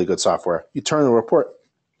 Spectora is really good software. You turn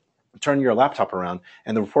your laptop around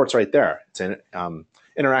and the report's right there. It's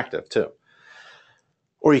interactive too.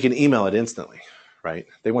 Or you can email it instantly, right?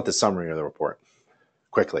 They want the summary of the report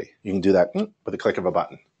quickly. You can do that with a click of a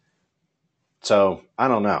button. So I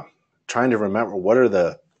don't know. Trying to remember, what are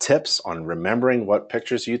the tips on remembering what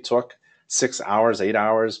pictures you took 6 hours, 8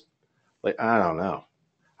 hours? Like, I don't know.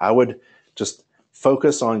 I would just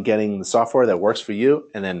focus on getting the software that works for you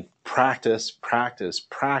and then practice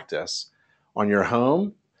on your home,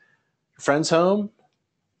 your friend's home,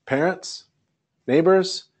 parents,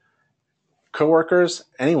 neighbors, coworkers,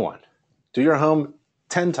 anyone. Do your home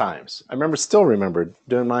 10 times. I still remember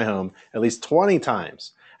doing my home at least 20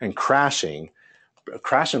 times and crash and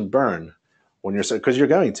burn when because you're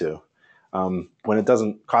going to, when it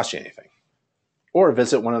doesn't cost you anything. Or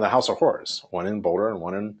visit one of the House of Horrors, one in Boulder and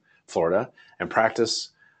one in Florida, and practice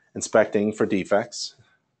inspecting for defects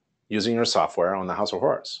using your software on the House of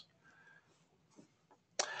Horrors.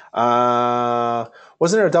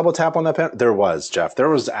 Wasn't there a double tap on that panel? There was, Jeff. There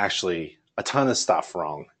was actually a ton of stuff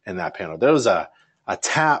wrong in that panel. There was a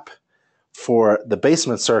tap for the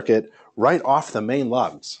basement circuit right off the main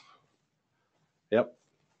lugs. Yep.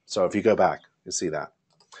 So if you go back, you see that.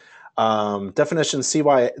 Definition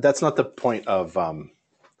CY, that's not the point of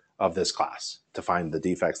this class, to find the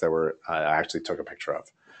defects that I actually took a picture of.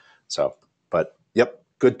 So, but yep,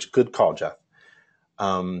 good call, Jeff.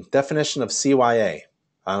 Definition of CYA,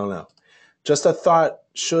 I don't know. Just a thought,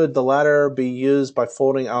 should the ladder be used by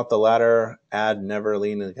folding out the ladder, add, never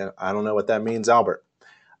lean again? I don't know what that means, Albert.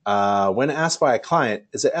 When asked by a client,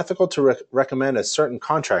 is it ethical to recommend a certain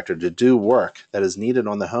contractor to do work that is needed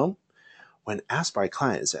on the home? When asked by a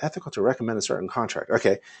client, is it ethical to recommend a certain contractor?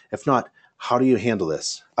 Okay, if not, how do you handle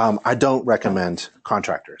this? I don't recommend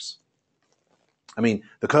contractors. I mean,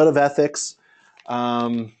 the code of ethics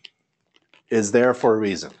is there for a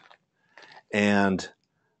reason. And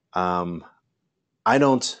I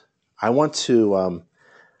don't want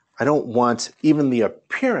even the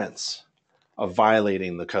appearance of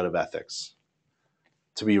violating the code of ethics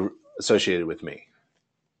to be associated with me,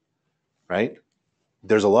 right?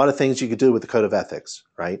 There's a lot of things you could do with the code of ethics,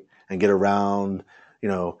 right? And get around,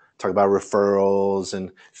 talk about referrals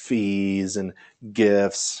and fees and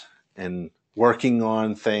gifts and working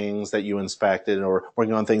on things that you inspected or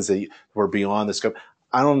working on things that were beyond the scope.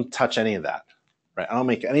 I don't touch any of that, right? I don't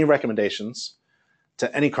make any recommendations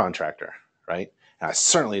to any contractor, right? And I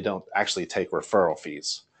certainly don't actually take referral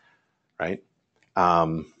fees, right?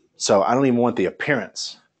 So I don't even want the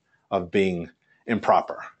appearance of being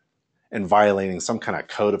improper and violating some kind of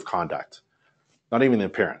code of conduct. Not even the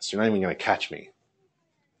appearance. You're not even going to catch me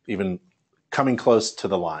even coming close to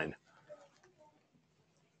the line.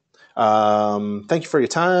 Thank you for your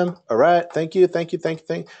time. All right. Thank you.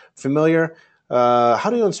 Familiar. How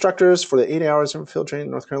do instructors for the 8 hours of field training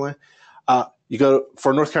in North Carolina? You go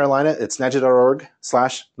for North Carolina, it's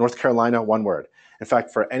NACHI.org/North Carolina, one word. In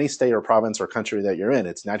fact, for any state or province or country that you're in,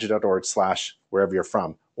 it's NACHI.org/wherever you're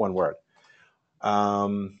from, one word.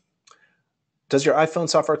 Does your iPhone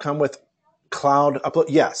software come with cloud upload?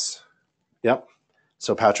 Yes. Yep.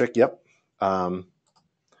 So Patrick, yep.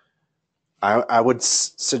 I would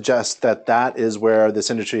suggest that that is where this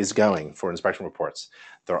industry is going for inspection reports.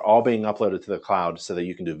 They're all being uploaded to the cloud so that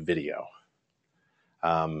you can do video.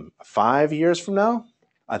 5 years from now,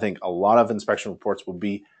 I think a lot of inspection reports will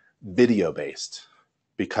be video-based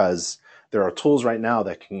because there are tools right now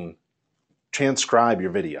that can transcribe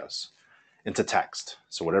your videos into text.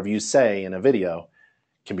 So whatever you say in a video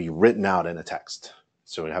can be written out in a text.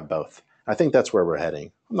 So we have both. I think that's where we're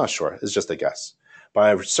heading. I'm not sure. It's just a guess. But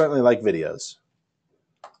I certainly like videos.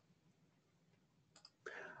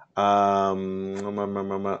 Home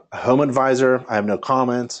Advisor, I have no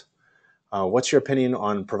comment. What's your opinion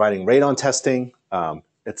on providing radon testing?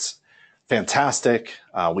 It's fantastic.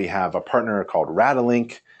 We have a partner called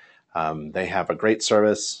Radalink. They have a great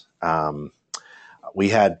service. We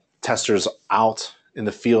had testers out in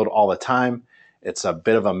the field all the time. It's a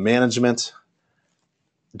bit of a management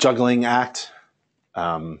juggling act.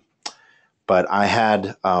 But I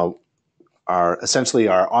had essentially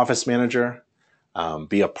our office manager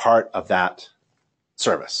be a part of that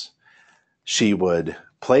service. She would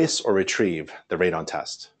place or retrieve the radon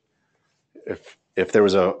test. If there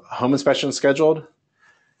was a home inspection scheduled,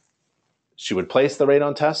 she would place the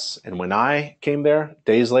radon tests, and when I came there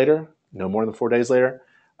days later, no more than 4 days later,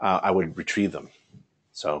 I would retrieve them.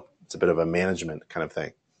 So it's a bit of a management kind of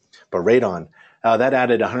thing. But radon, that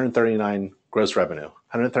added $139 gross revenue,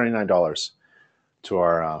 $139 to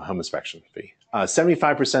our home inspection fee.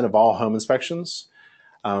 75% of all home inspections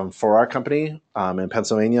for our company in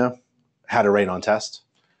Pennsylvania had a radon test.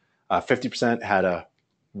 50% had a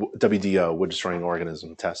WDO, wood destroying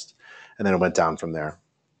organism test, and then it went down from there.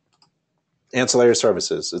 Ancillary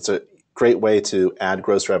services, it's a great way to add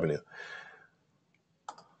gross revenue.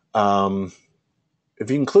 If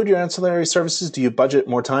you include your ancillary services, do you budget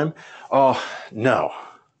more time? Oh, no,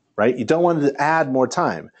 right? You don't want to add more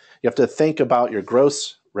time. You have to think about your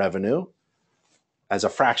gross revenue as a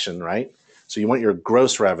fraction, right? So you want your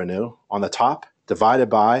gross revenue on the top divided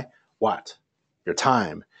by what? Your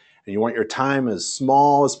time. And you want your time as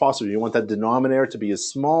small as possible. You want that denominator to be as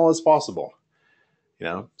small as possible. You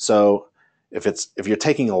know, so if you're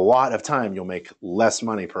taking a lot of time, you'll make less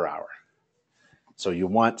money per hour. So you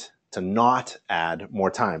want to not add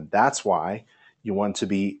more time. That's why you want to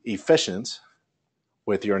be efficient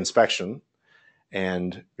with your inspection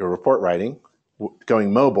and your report writing,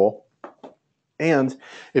 going mobile. And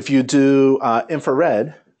if you do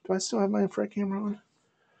infrared, do I still have my infrared camera on?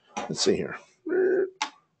 Let's see here.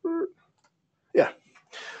 Yeah.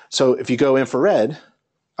 So if you go infrared,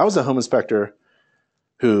 I was a home inspector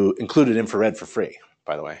who included infrared for free,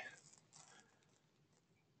 by the way.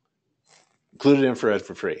 Included infrared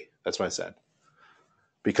for free. That's what I said.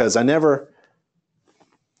 Because I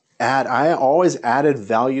always added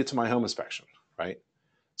value to my home inspection, right?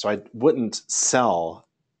 So I wouldn't sell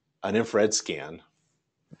an infrared scan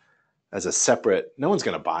as a separate, no one's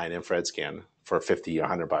going to buy an infrared scan for 50,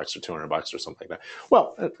 100 bucks or 200 bucks or something like that.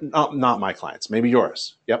 Well, not my clients, maybe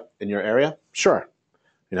yours. Yep, in your area, sure,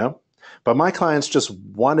 you know. But my clients just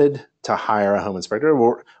wanted to hire a home inspector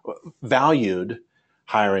or valued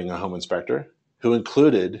hiring a home inspector who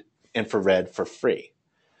included infrared for free.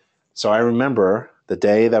 So I remember the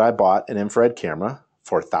day that I bought an infrared camera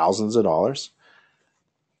for thousands of dollars,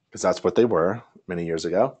 because that's what they were many years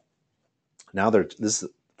ago. Now this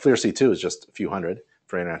Clear C2 is just a few hundred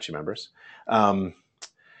for InterNACHI members.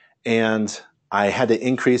 And I had to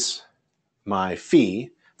increase my fee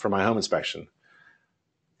for my home inspection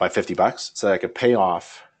by 50 bucks so that I could pay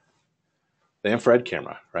off the infrared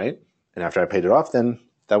camera, right? And after I paid it off, then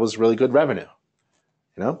that was really good revenue,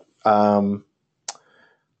 you know?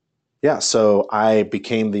 Yeah, so I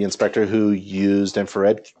became the inspector who used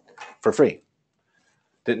infrared for free.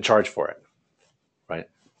 Didn't charge for it, right?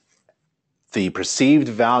 The perceived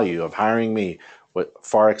value of hiring me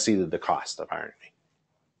far exceeded the cost of hiring me.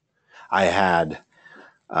 I had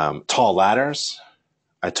tall ladders.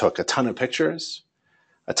 I took a ton of pictures,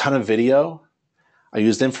 a ton of video. I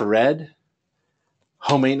used infrared,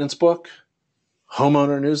 home maintenance book,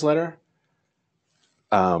 homeowner newsletter,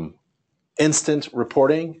 instant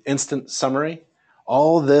reporting, instant summary.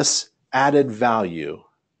 All this added value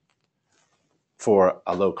for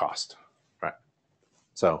a low cost, right?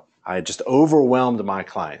 So I just overwhelmed my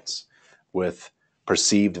clients with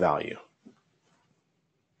perceived value.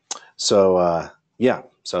 So yeah,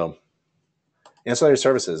 so ancillary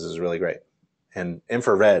services is really great. And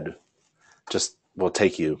infrared just will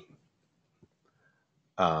take you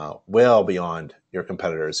well beyond your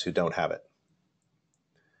competitors who don't have it.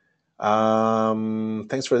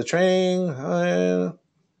 Thanks for the training.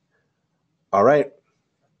 All right.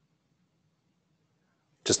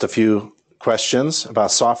 Just a few questions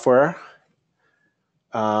about software.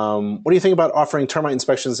 What do you think about offering termite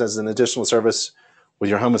inspections as an additional service with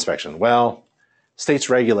your home inspection? Well, states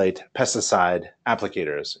regulate pesticide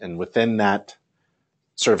applicators, and within that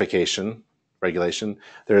certification regulation,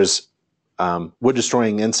 there's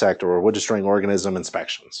wood-destroying insect or wood-destroying organism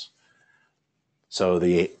inspections. So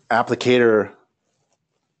the applicator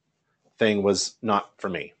thing was not for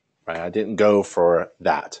me, right? I didn't go for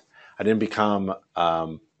that. I didn't become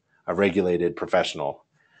a regulated professional,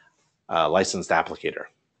 licensed applicator.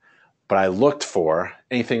 But I looked for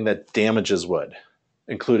anything that damages wood,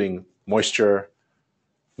 including moisture,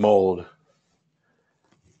 mold,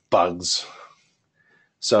 bugs.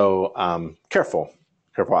 So careful.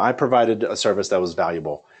 I provided a service that was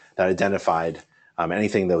valuable, that identified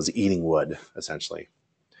anything that was eating wood, essentially.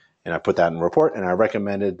 And I put that in a report, and I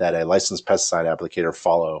recommended that a licensed pesticide applicator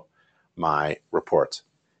follow my report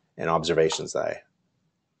and observations that I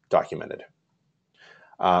documented.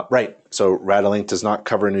 Right, so Rattling does not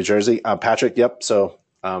cover New Jersey. Patrick, yep, so,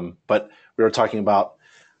 but we were talking about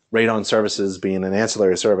radon services being an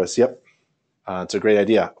ancillary service. Yep, it's a great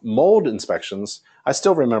idea. Mold inspections, I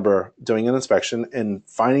still remember doing an inspection and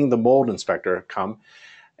finding the mold inspector come,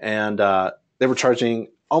 and they were charging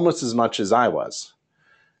almost as much as I was.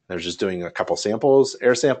 They're just doing a couple samples,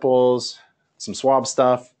 air samples, some swab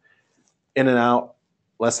stuff, in and out,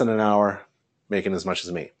 less than an hour, making as much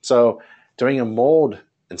as me. So doing a mold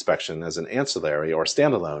inspection as an ancillary or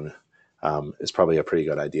standalone is probably a pretty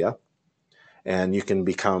good idea. And you can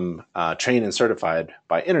become trained and certified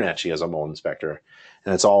by InterNACHI as a mold inspector,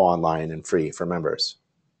 and it's all online and free for members.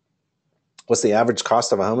 What's the average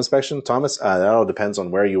cost of a home inspection, Thomas? That all depends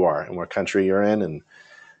on where you are and what country you're in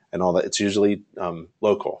and all that. It's usually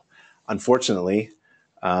local. Unfortunately,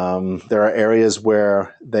 there are areas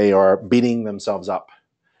where they are beating themselves up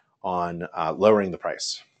on lowering the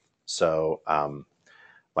price. So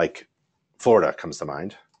like Florida comes to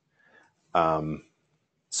mind.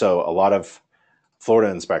 So a lot of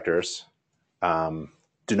Florida inspectors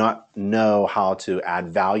do not know how to add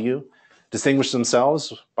value, distinguish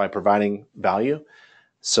themselves by providing value.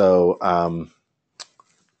 So,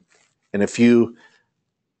 and if you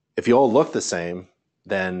all look the same,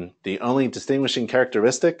 then the only distinguishing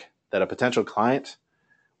characteristic that a potential client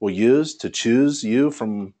will use to choose you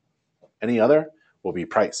from any other will be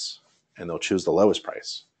price, and they'll choose the lowest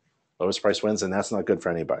price. Lowest price wins, and that's not good for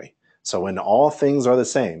anybody. So when all things are the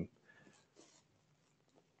same,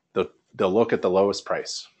 they'll look at the lowest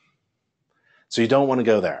price. So you don't want to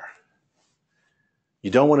go there.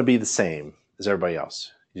 You don't want to be the same as everybody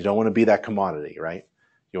else. You don't want to be that commodity, right?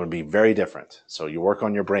 You want to be very different. So you work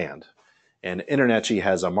on your brand. And InterNACHI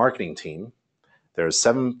has a marketing team. There's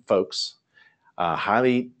 7 folks,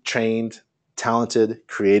 highly trained, talented,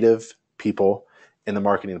 creative people in the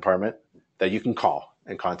marketing department that you can call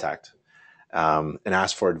and contact and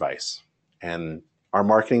ask for advice. And our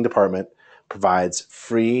marketing department provides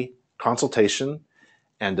free consultation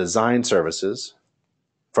and design services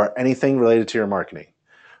for anything related to your marketing,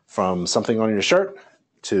 from something on your shirt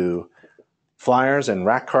to flyers and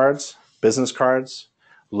rack cards, business cards,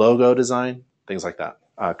 logo design, things like that.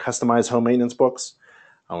 Customized home maintenance books.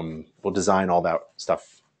 We'll design all that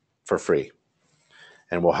stuff for free,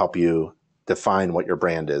 and we'll help you define what your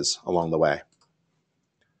brand is along the way.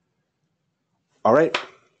 All right,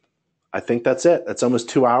 I think that's it. That's almost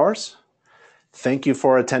 2 hours. Thank you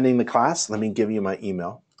for attending the class. Let me give you my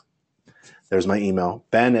email. There's my email,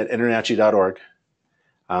 ben@internachi.org.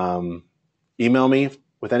 Email me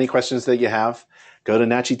with any questions that you have. Go to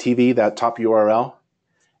NACHI TV, that top URL,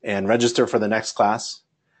 and register for the next class.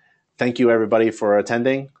 Thank you, everybody, for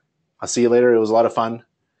attending. I'll see you later. It was a lot of fun.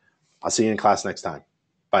 I'll see you in class next time.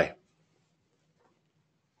 Bye.